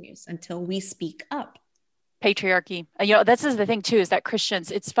continues until we speak up. Patriarchy. This is the thing too, is that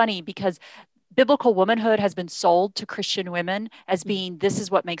Christians, it's funny because biblical womanhood has been sold to Christian women as being, this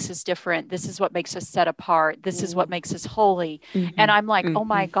is what makes us different. This is what makes us set apart. This is what makes us holy. And I'm like, oh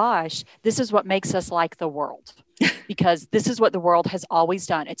my gosh, this is what makes us like the world. Because this is what the world has always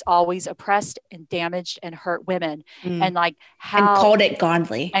done. It's always oppressed and damaged and hurt women. And like how. And called it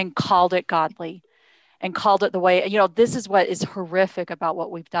godly. And called it godly. And called it the way, this is what is horrific about what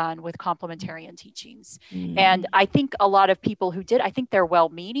we've done with complementarian teachings. And I think a lot of people who did, I think they're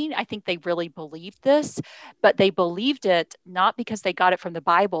well-meaning. I think they really believed this, but they believed it not because they got it from the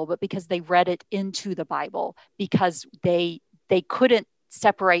Bible, but because they read it into the Bible, because they couldn't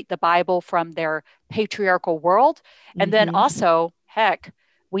separate the Bible from their patriarchal world. And then also, heck,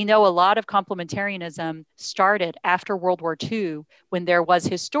 we know a lot of complementarianism started after World War II, when there was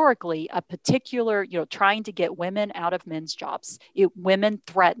historically a particular, trying to get women out of men's jobs. Women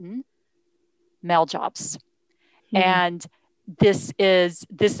threaten male jobs. And this is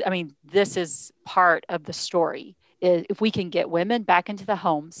part of the story. If we can get women back into the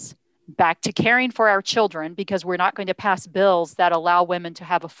homes, back to caring for our children, because we're not going to pass bills that allow women to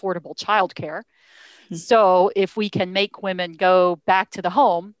have affordable childcare. So if we can make women go back to the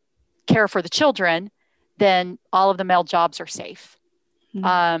home, care for the children, then all of the male jobs are safe.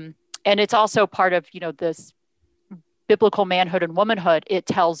 And it's also part of, this biblical manhood and womanhood. It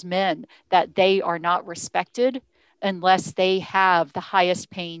tells men that they are not respected unless they have the highest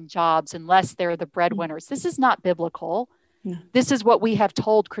paying jobs, unless they're the breadwinners. This is not biblical. This is what we have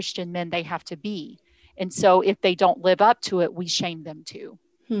told Christian men they have to be. And so if they don't live up to it, we shame them too.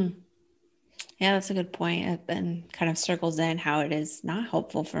 Yeah, that's a good point. And kind of circles in how it is not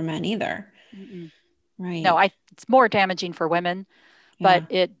helpful for men either. Right. No, it's more damaging for women, but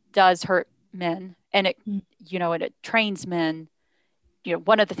it does hurt men. And it, and it trains men.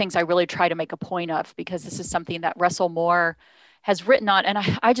 One of the things I really try to make a point of, because this is something that Russell Moore has written on, and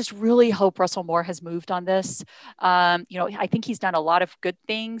I just really hope Russell Moore has moved on this. I think he's done a lot of good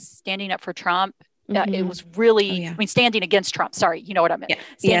things, standing up for Trump. It was really, standing against Trump. Sorry, you know what I meant.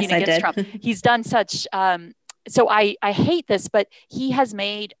 Standing against Trump. He's done such, so I hate this, but he has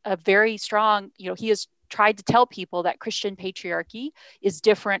made a very strong, he has tried to tell people that Christian patriarchy is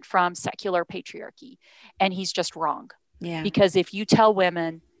different from secular patriarchy. And he's just wrong. Because if you tell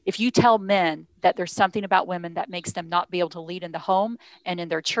men that there's something about women that makes them not be able to lead in the home and in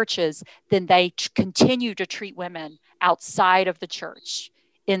their churches, then they continue to treat women outside of the church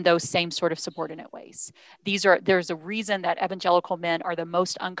in those same sort of subordinate ways. There's a reason that evangelical men are the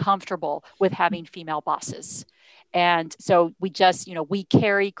most uncomfortable with having female bosses. And so we just, we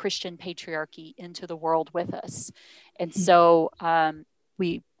carry Christian patriarchy into the world with us. And so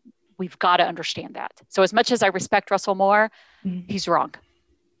we've got to understand that. So as much as I respect Russell Moore, he's wrong.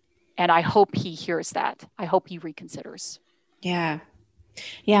 And I hope he hears that. I hope he reconsiders. Yeah,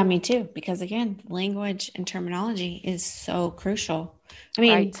 me too. Because again, language and terminology is so crucial. I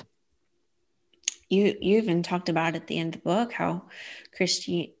mean, you even talked about at the end of the book how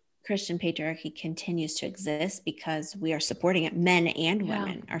Christian patriarchy continues to exist because we are supporting it. Men and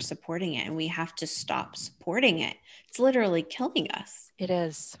women are supporting it, and we have to stop supporting it. It's literally killing us. It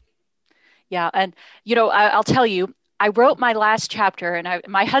is. Yeah. And, I'll tell you, I wrote my last chapter, and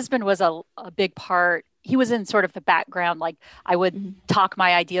my husband was a big part. He was in sort of the background. Like I would talk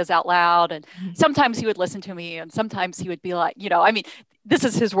my ideas out loud, and sometimes he would listen to me, and sometimes he would be like, this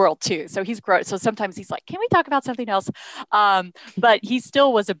is his world too. So he's grown. So sometimes he's like, can we talk about something else? But he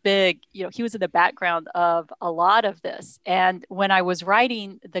still was a big, he was in the background of a lot of this. And when I was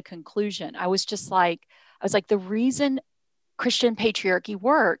writing the conclusion, I was like, the reason Christian patriarchy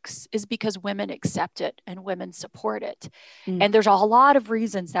works is because women accept it and women support it. And there's a lot of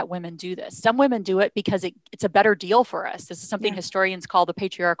reasons that women do this. Some women do it because it's a better deal for us. This is something historians call the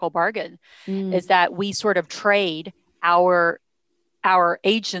patriarchal bargain, is that we sort of trade our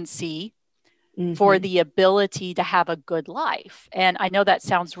agency for the ability to have a good life. And I know that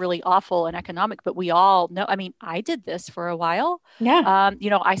sounds really awful and economic, but we all know, I did this for a while.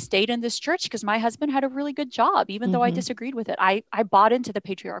 I stayed in this church because my husband had a really good job, even though I disagreed with it. I bought into the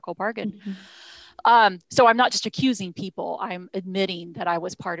patriarchal bargain. So I'm not just accusing people. I'm admitting that I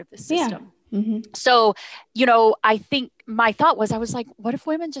was part of the system. So, I think my thought was, I was like, what if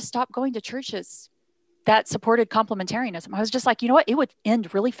women just stopped going to churches that supported complementarianism? I was just like, it would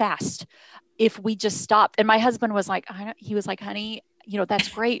end really fast if we just stopped. And my husband was like, he was like, honey, that's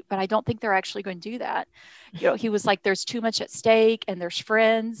great, but I don't think they're actually going to do that. He was like, there's too much at stake, and there's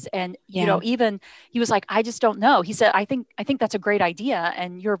friends. And, even he was like, I just don't know. He said, I think that's a great idea,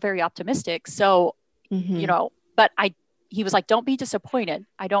 and you're very optimistic. So, but he was like, don't be disappointed.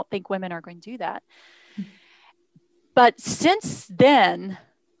 I don't think women are going to do that. But since then,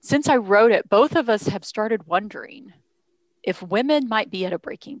 since I wrote it, both of us have started wondering if women might be at a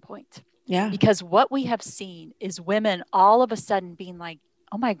breaking point. Yeah. Because what we have seen is women all of a sudden being like,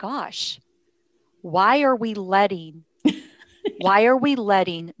 oh my gosh, why are we letting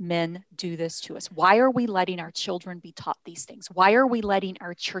men do this to us? Why are we letting our children be taught these things? Why are we letting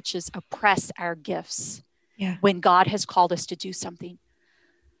our churches oppress our gifts when God has called us to do something?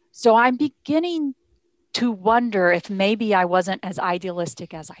 So I'm beginning to wonder if maybe I wasn't as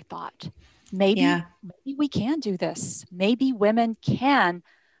idealistic as I thought. Maybe we can do this. Maybe women can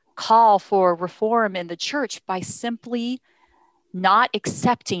call for reform in the church by simply not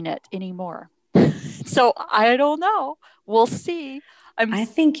accepting it anymore. So I don't know. We'll see. I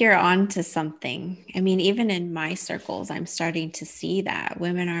think you're on to something. I mean, even in my circles, I'm starting to see that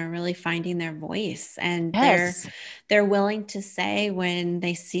women are really finding their voice, and they're willing to say when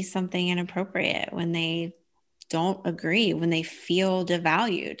they see something inappropriate, when they don't agree, when they feel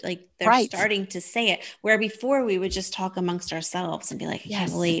devalued, like they're starting to say it, where before we would just talk amongst ourselves and be like, I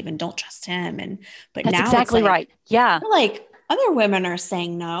can't believe and don't trust him. But that's now exactly it's like, right. Yeah. Like other women are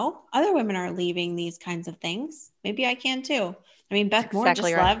saying no. Other women are leaving these kinds of things. Maybe I can too. I mean, Beth Moore just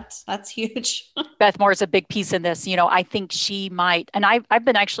left. That's huge. Beth Moore is a big piece in this. You know, I think she might, and I've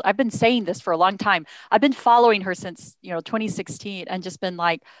been saying this for a long time. I've been following her since, 2016 and just been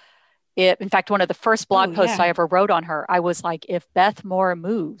like, in fact, one of the first blog posts I ever wrote on her, I was like, if Beth Moore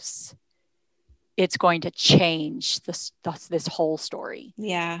moves, it's going to change this whole story.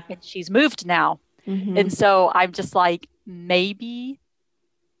 Yeah. And she's moved now. Mm-hmm. And so I'm just like, maybe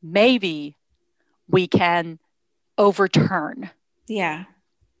we can overturn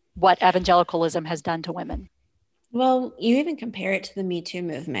what evangelicalism has done to women. Well, you even compare it to the Me Too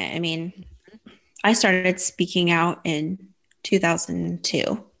movement. I mean, I started speaking out in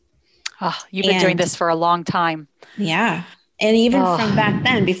 2002. Oh, you've been doing this for a long time. Yeah. And even from back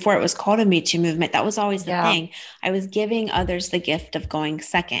then, before it was called a Me Too movement, that was always the thing. I was giving others the gift of going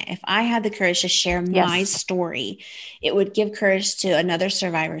second. If I had the courage to share my story, it would give courage to another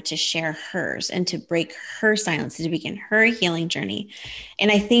survivor to share hers and to break her silence, to begin her healing journey. And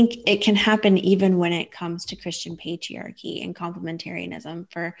I think it can happen even when it comes to Christian patriarchy and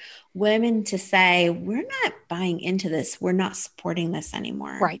complementarianism, for women to say, we're not buying into this. We're not supporting this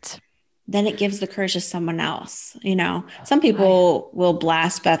anymore. Right. Then it gives the courage to someone else. You know, some people will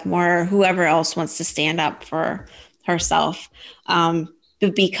blast Beth Moore or whoever else wants to stand up for herself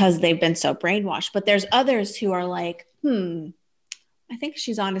because they've been so brainwashed. But there's others who are like, I think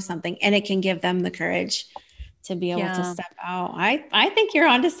she's onto something. And it can give them the courage to be able to step out. I think you're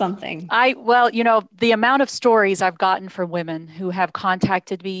onto something. The amount of stories I've gotten from women who have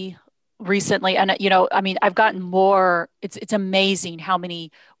contacted me recently, and I've gotten more. It's amazing how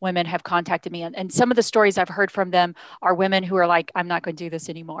many women have contacted me, and some of the stories I've heard from them are women who are like, I'm not going to do this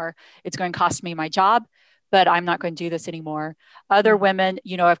anymore. It's going to cost me my job, but I'm not going to do this anymore. Other women,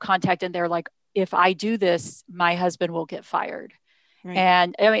 I've contacted, and they're like, if I do this, my husband will get fired. Right.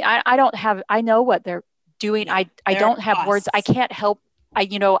 And I mean, I know what they're doing. Yeah, I don't have words. I can't help.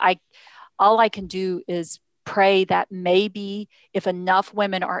 All I can do is pray that maybe if enough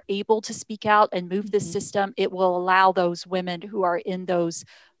women are able to speak out and move this system, it will allow those women who are in those,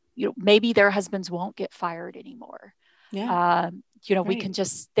 maybe their husbands won't get fired anymore. Yeah. We can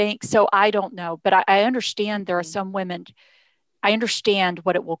just think. So I don't know, but I understand there are some women, I understand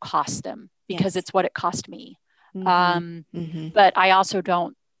what it will cost them because it's what it cost me. But I also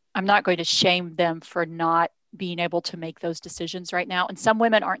I'm not going to shame them for not being able to make those decisions right now. And some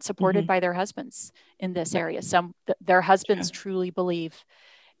women aren't supported by their husbands in this area. Their husbands truly believe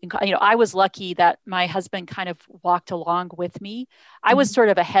in, I was lucky that my husband kind of walked along with me. I was sort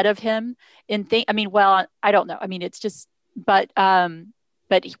of ahead of him in I don't know. I mean, it's just, but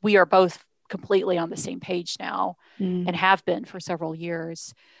we are both completely on the same page now and have been for several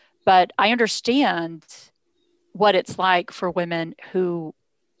years. But I understand what it's like for women who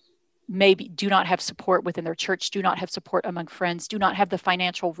maybe do not have support within their church, do not have support among friends, do not have the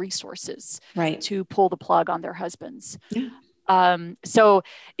financial resources to pull the plug on their husbands. Yeah. So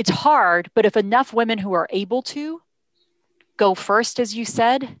it's hard, but if enough women who are able to go first, as you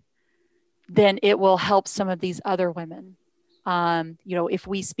said, then it will help some of these other women. If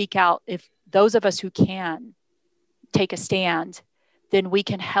we speak out, if those of us who can take a stand, then we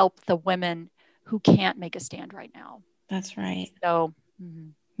can help the women who can't make a stand right now. That's right. So,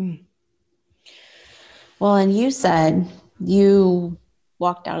 Well, and you said you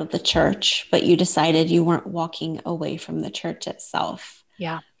walked out of the church, but you decided you weren't walking away from the church itself.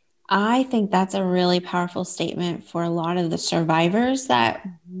 Yeah. I think that's a really powerful statement for a lot of the survivors that,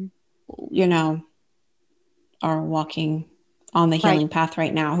 are walking on the healing path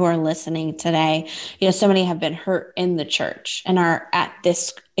right now who are listening today. So many have been hurt in the church and are at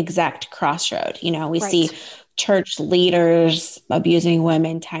this exact crossroad. We see church leaders abusing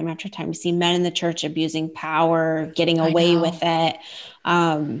women time after time. We see men in the church abusing power, getting away with it,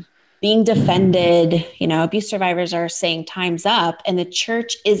 being defended. Abuse survivors are saying time's up, and the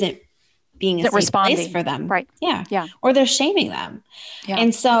church isn't being a safe place for them. Right. Yeah. Yeah. Or they're shaming them. Yeah.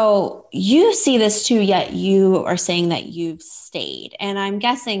 And so you see this too, yet you are saying that you've stayed. And I'm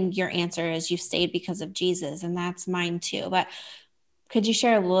guessing your answer is you stayed because of Jesus, and that's mine too. But could you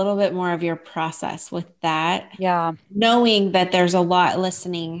share a little bit more of your process with that? Yeah. Knowing that there's a lot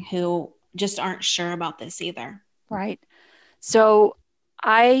listening who just aren't sure about this either. Right. So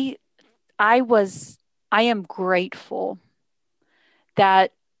I am grateful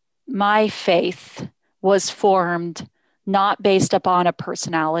that my faith was formed not based upon a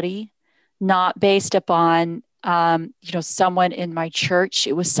personality, not based upon someone in my church.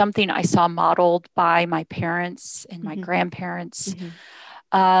 It was something I saw modeled by my parents and my grandparents.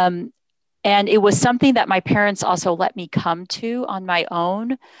 And it was something that my parents also let me come to on my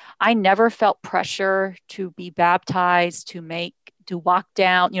own. I never felt pressure to be baptized, to walk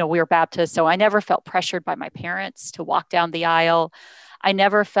down, we were Baptists, so I never felt pressured by my parents to walk down the aisle. I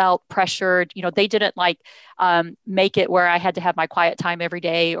never felt pressured. They didn't make it where I had to have my quiet time every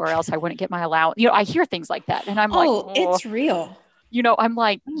day or else I wouldn't get my allowance. I hear things like that. And I'm it's real. I'm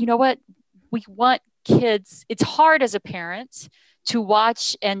like, you know what? We want kids. It's hard as a parent to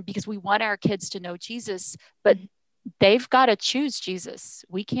watch, and because we want our kids to know Jesus, but they've got to choose Jesus.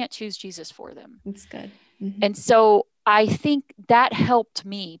 We can't choose Jesus for them. That's good. And so I think that helped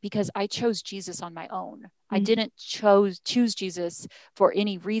me because I chose Jesus on my own. I didn't choose Jesus for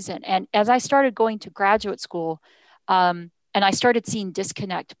any reason. And as I started going to graduate school, and I started seeing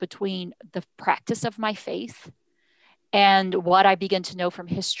disconnect between the practice of my faith and what I began to know from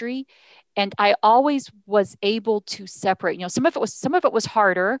history. And I always was able to separate, some of it was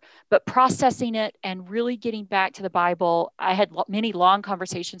harder, but processing it and really getting back to the Bible. I had many long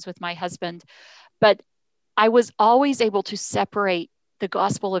conversations with my husband, but I was always able to separate the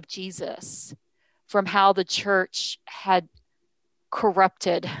gospel of Jesus from how the church had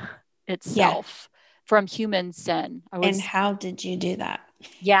corrupted itself from human sin. And how did you do that?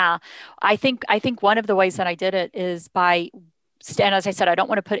 Yeah, I think one of the ways that I did it is by, and as I said, I don't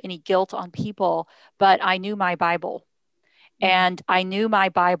want to put any guilt on people, but I knew my Bible. And I knew my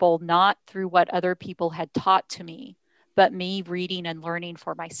Bible not through what other people had taught to me, but me reading and learning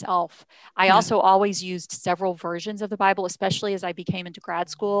for myself. I also always used several versions of the Bible, especially as I became into grad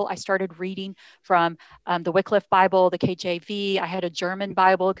school. I started reading from the Wycliffe Bible, the KJV. I had a German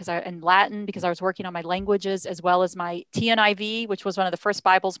Bible and Latin because I was working on my languages, as well as my TNIV, which was one of the first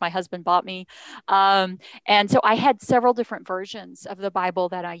Bibles my husband bought me. And so I had several different versions of the Bible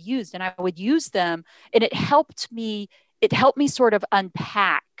that I used, and I would use them, and it helped me sort of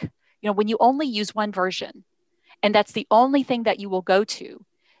unpack, when you only use one version, and that's the only thing that you will go to,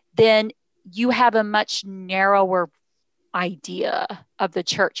 then you have a much narrower idea of the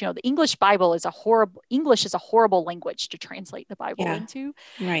church. The English Bible is English is a horrible language to translate the Bible into.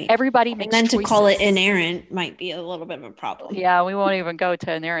 Right. Everybody makes choices. And then to call it inerrant might be a little bit of a problem. Yeah, we won't even go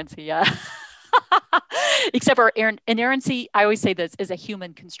to inerrancy yet. Except for inerrancy, I always say this is a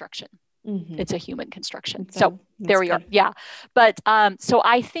human construction. It's a human construction. So there we are. Yeah. But so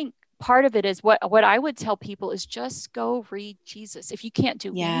I think part of it is what I would tell people is just go read Jesus. If you can't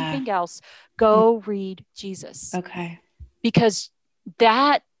do anything else, go read Jesus. Okay. Because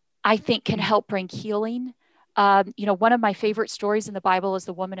that, I think, can help bring healing. One of my favorite stories in the Bible is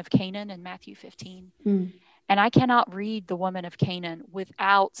the woman of Canaan in Matthew 15. And I cannot read the woman of Canaan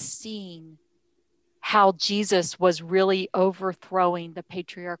without seeing how Jesus was really overthrowing the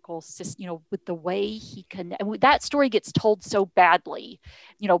patriarchal system, with the way he that story gets told so badly.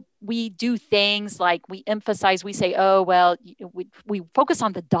 We do things like we say, oh, well, we focus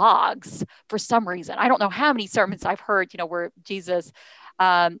on the dogs for some reason. I don't know how many sermons I've heard, where Jesus,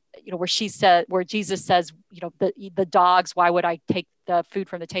 where Jesus says, the dogs, why would I take the food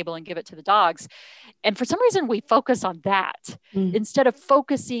from the table and give it to the dogs? And for some reason, we focus on that instead of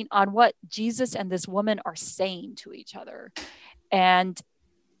focusing on what Jesus and this woman are saying to each other. And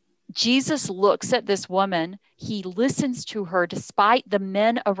Jesus looks at this woman. He listens to her despite the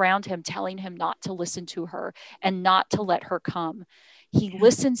men around him telling him not to listen to her and not to let her come. He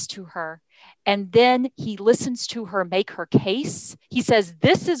listens to her. And then he listens to her make her case. He says,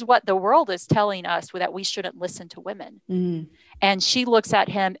 this is what the world is telling us, that we shouldn't listen to women. And she looks at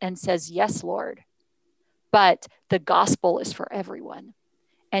him and says, yes, Lord, but the gospel is for everyone.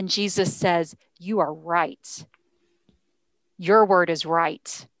 And Jesus says, you are right. your word is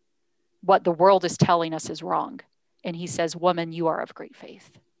right. What the world is telling us is wrong. And he says, woman, you are of great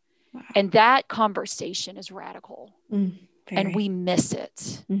faith. Wow. And that conversation is radical. And we miss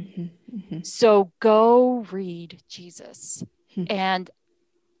it. So go read Jesus. And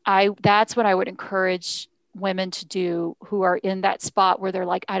that's what I would encourage women to do who are in that spot where they're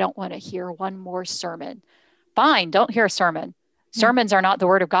like, I don't want to hear one more sermon. Fine, don't hear a sermon. Sermons are not the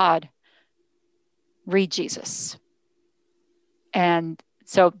word of God. Read Jesus. And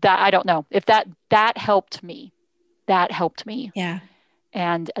so that, I don't know if that helped me. That helped me. Yeah.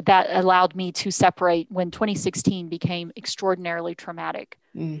 And that allowed me to separate when 2016 became extraordinarily traumatic.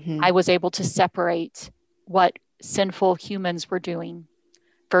 I was able to separate what sinful humans were doing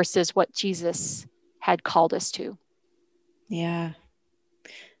versus what Jesus had called us to. Yeah.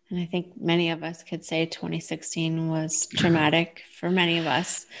 And I think many of us could say 2016 was traumatic for many of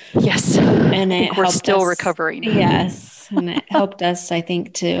us. Yes. And we're still recovering. Yes. And it helped us, I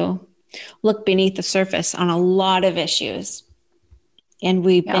think, to look beneath the surface on a lot of issues. And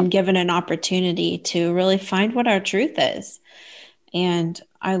we've been given an opportunity to really find what our truth is. And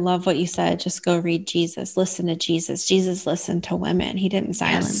I love what you said. Just go read Jesus. Listen to Jesus. Jesus listened to women. He didn't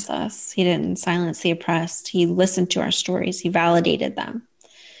silence us. He didn't silence the oppressed. He listened to our stories. He validated them.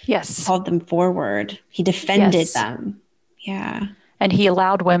 Yes. He called them forward. He defended them. Yeah. And he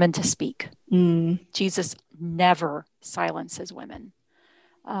allowed women to speak. Jesus never silences women.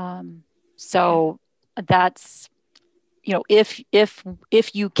 So that's, if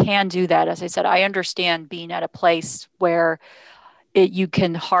you can do that, as I said, I understand being at a place where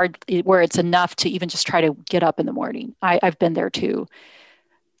where it's enough to even just try to get up in the morning. I've been there too.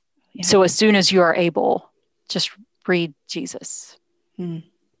 Yeah. So as soon as you are able, just read Jesus.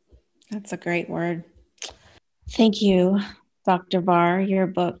 That's a great word. Thank you, Dr. Barr. Your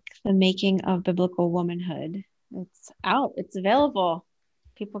book, The Making of Biblical Womanhood. It's out. It's available.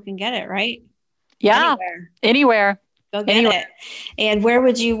 People can get it, right? Yeah. Anywhere. Go get it. And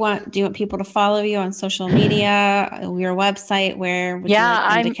where do you want people to follow you on social media, your website? Where would you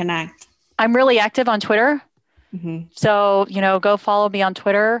like them to connect? I'm really active on Twitter. So, go follow me on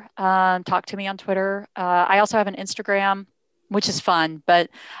Twitter, talk to me on Twitter. I also have an Instagram, which is fun, but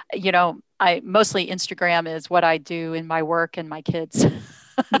mostly Instagram is what I do in my work and my kids.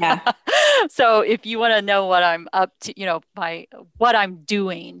 Yeah. So if you want to know what I'm up to, what I'm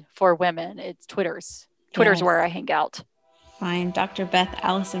doing for women, it's Twitter's where I hang out. Fine. Dr. Beth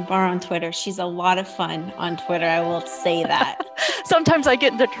Allison Barr on Twitter. She's a lot of fun on Twitter. I will say that. Sometimes I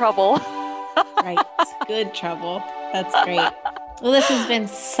get into trouble. Right. Good trouble. That's great. Well, this has been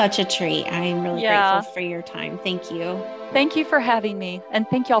such a treat. I'm really grateful for your time. Thank you. Thank you for having me. And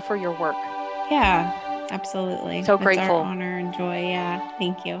thank y'all for your work. Yeah, absolutely. So grateful. It's our honor and joy. Yeah.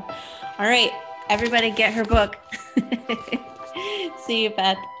 Thank you. All right. Everybody get her book. See you,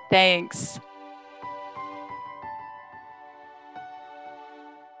 Beth. Thanks.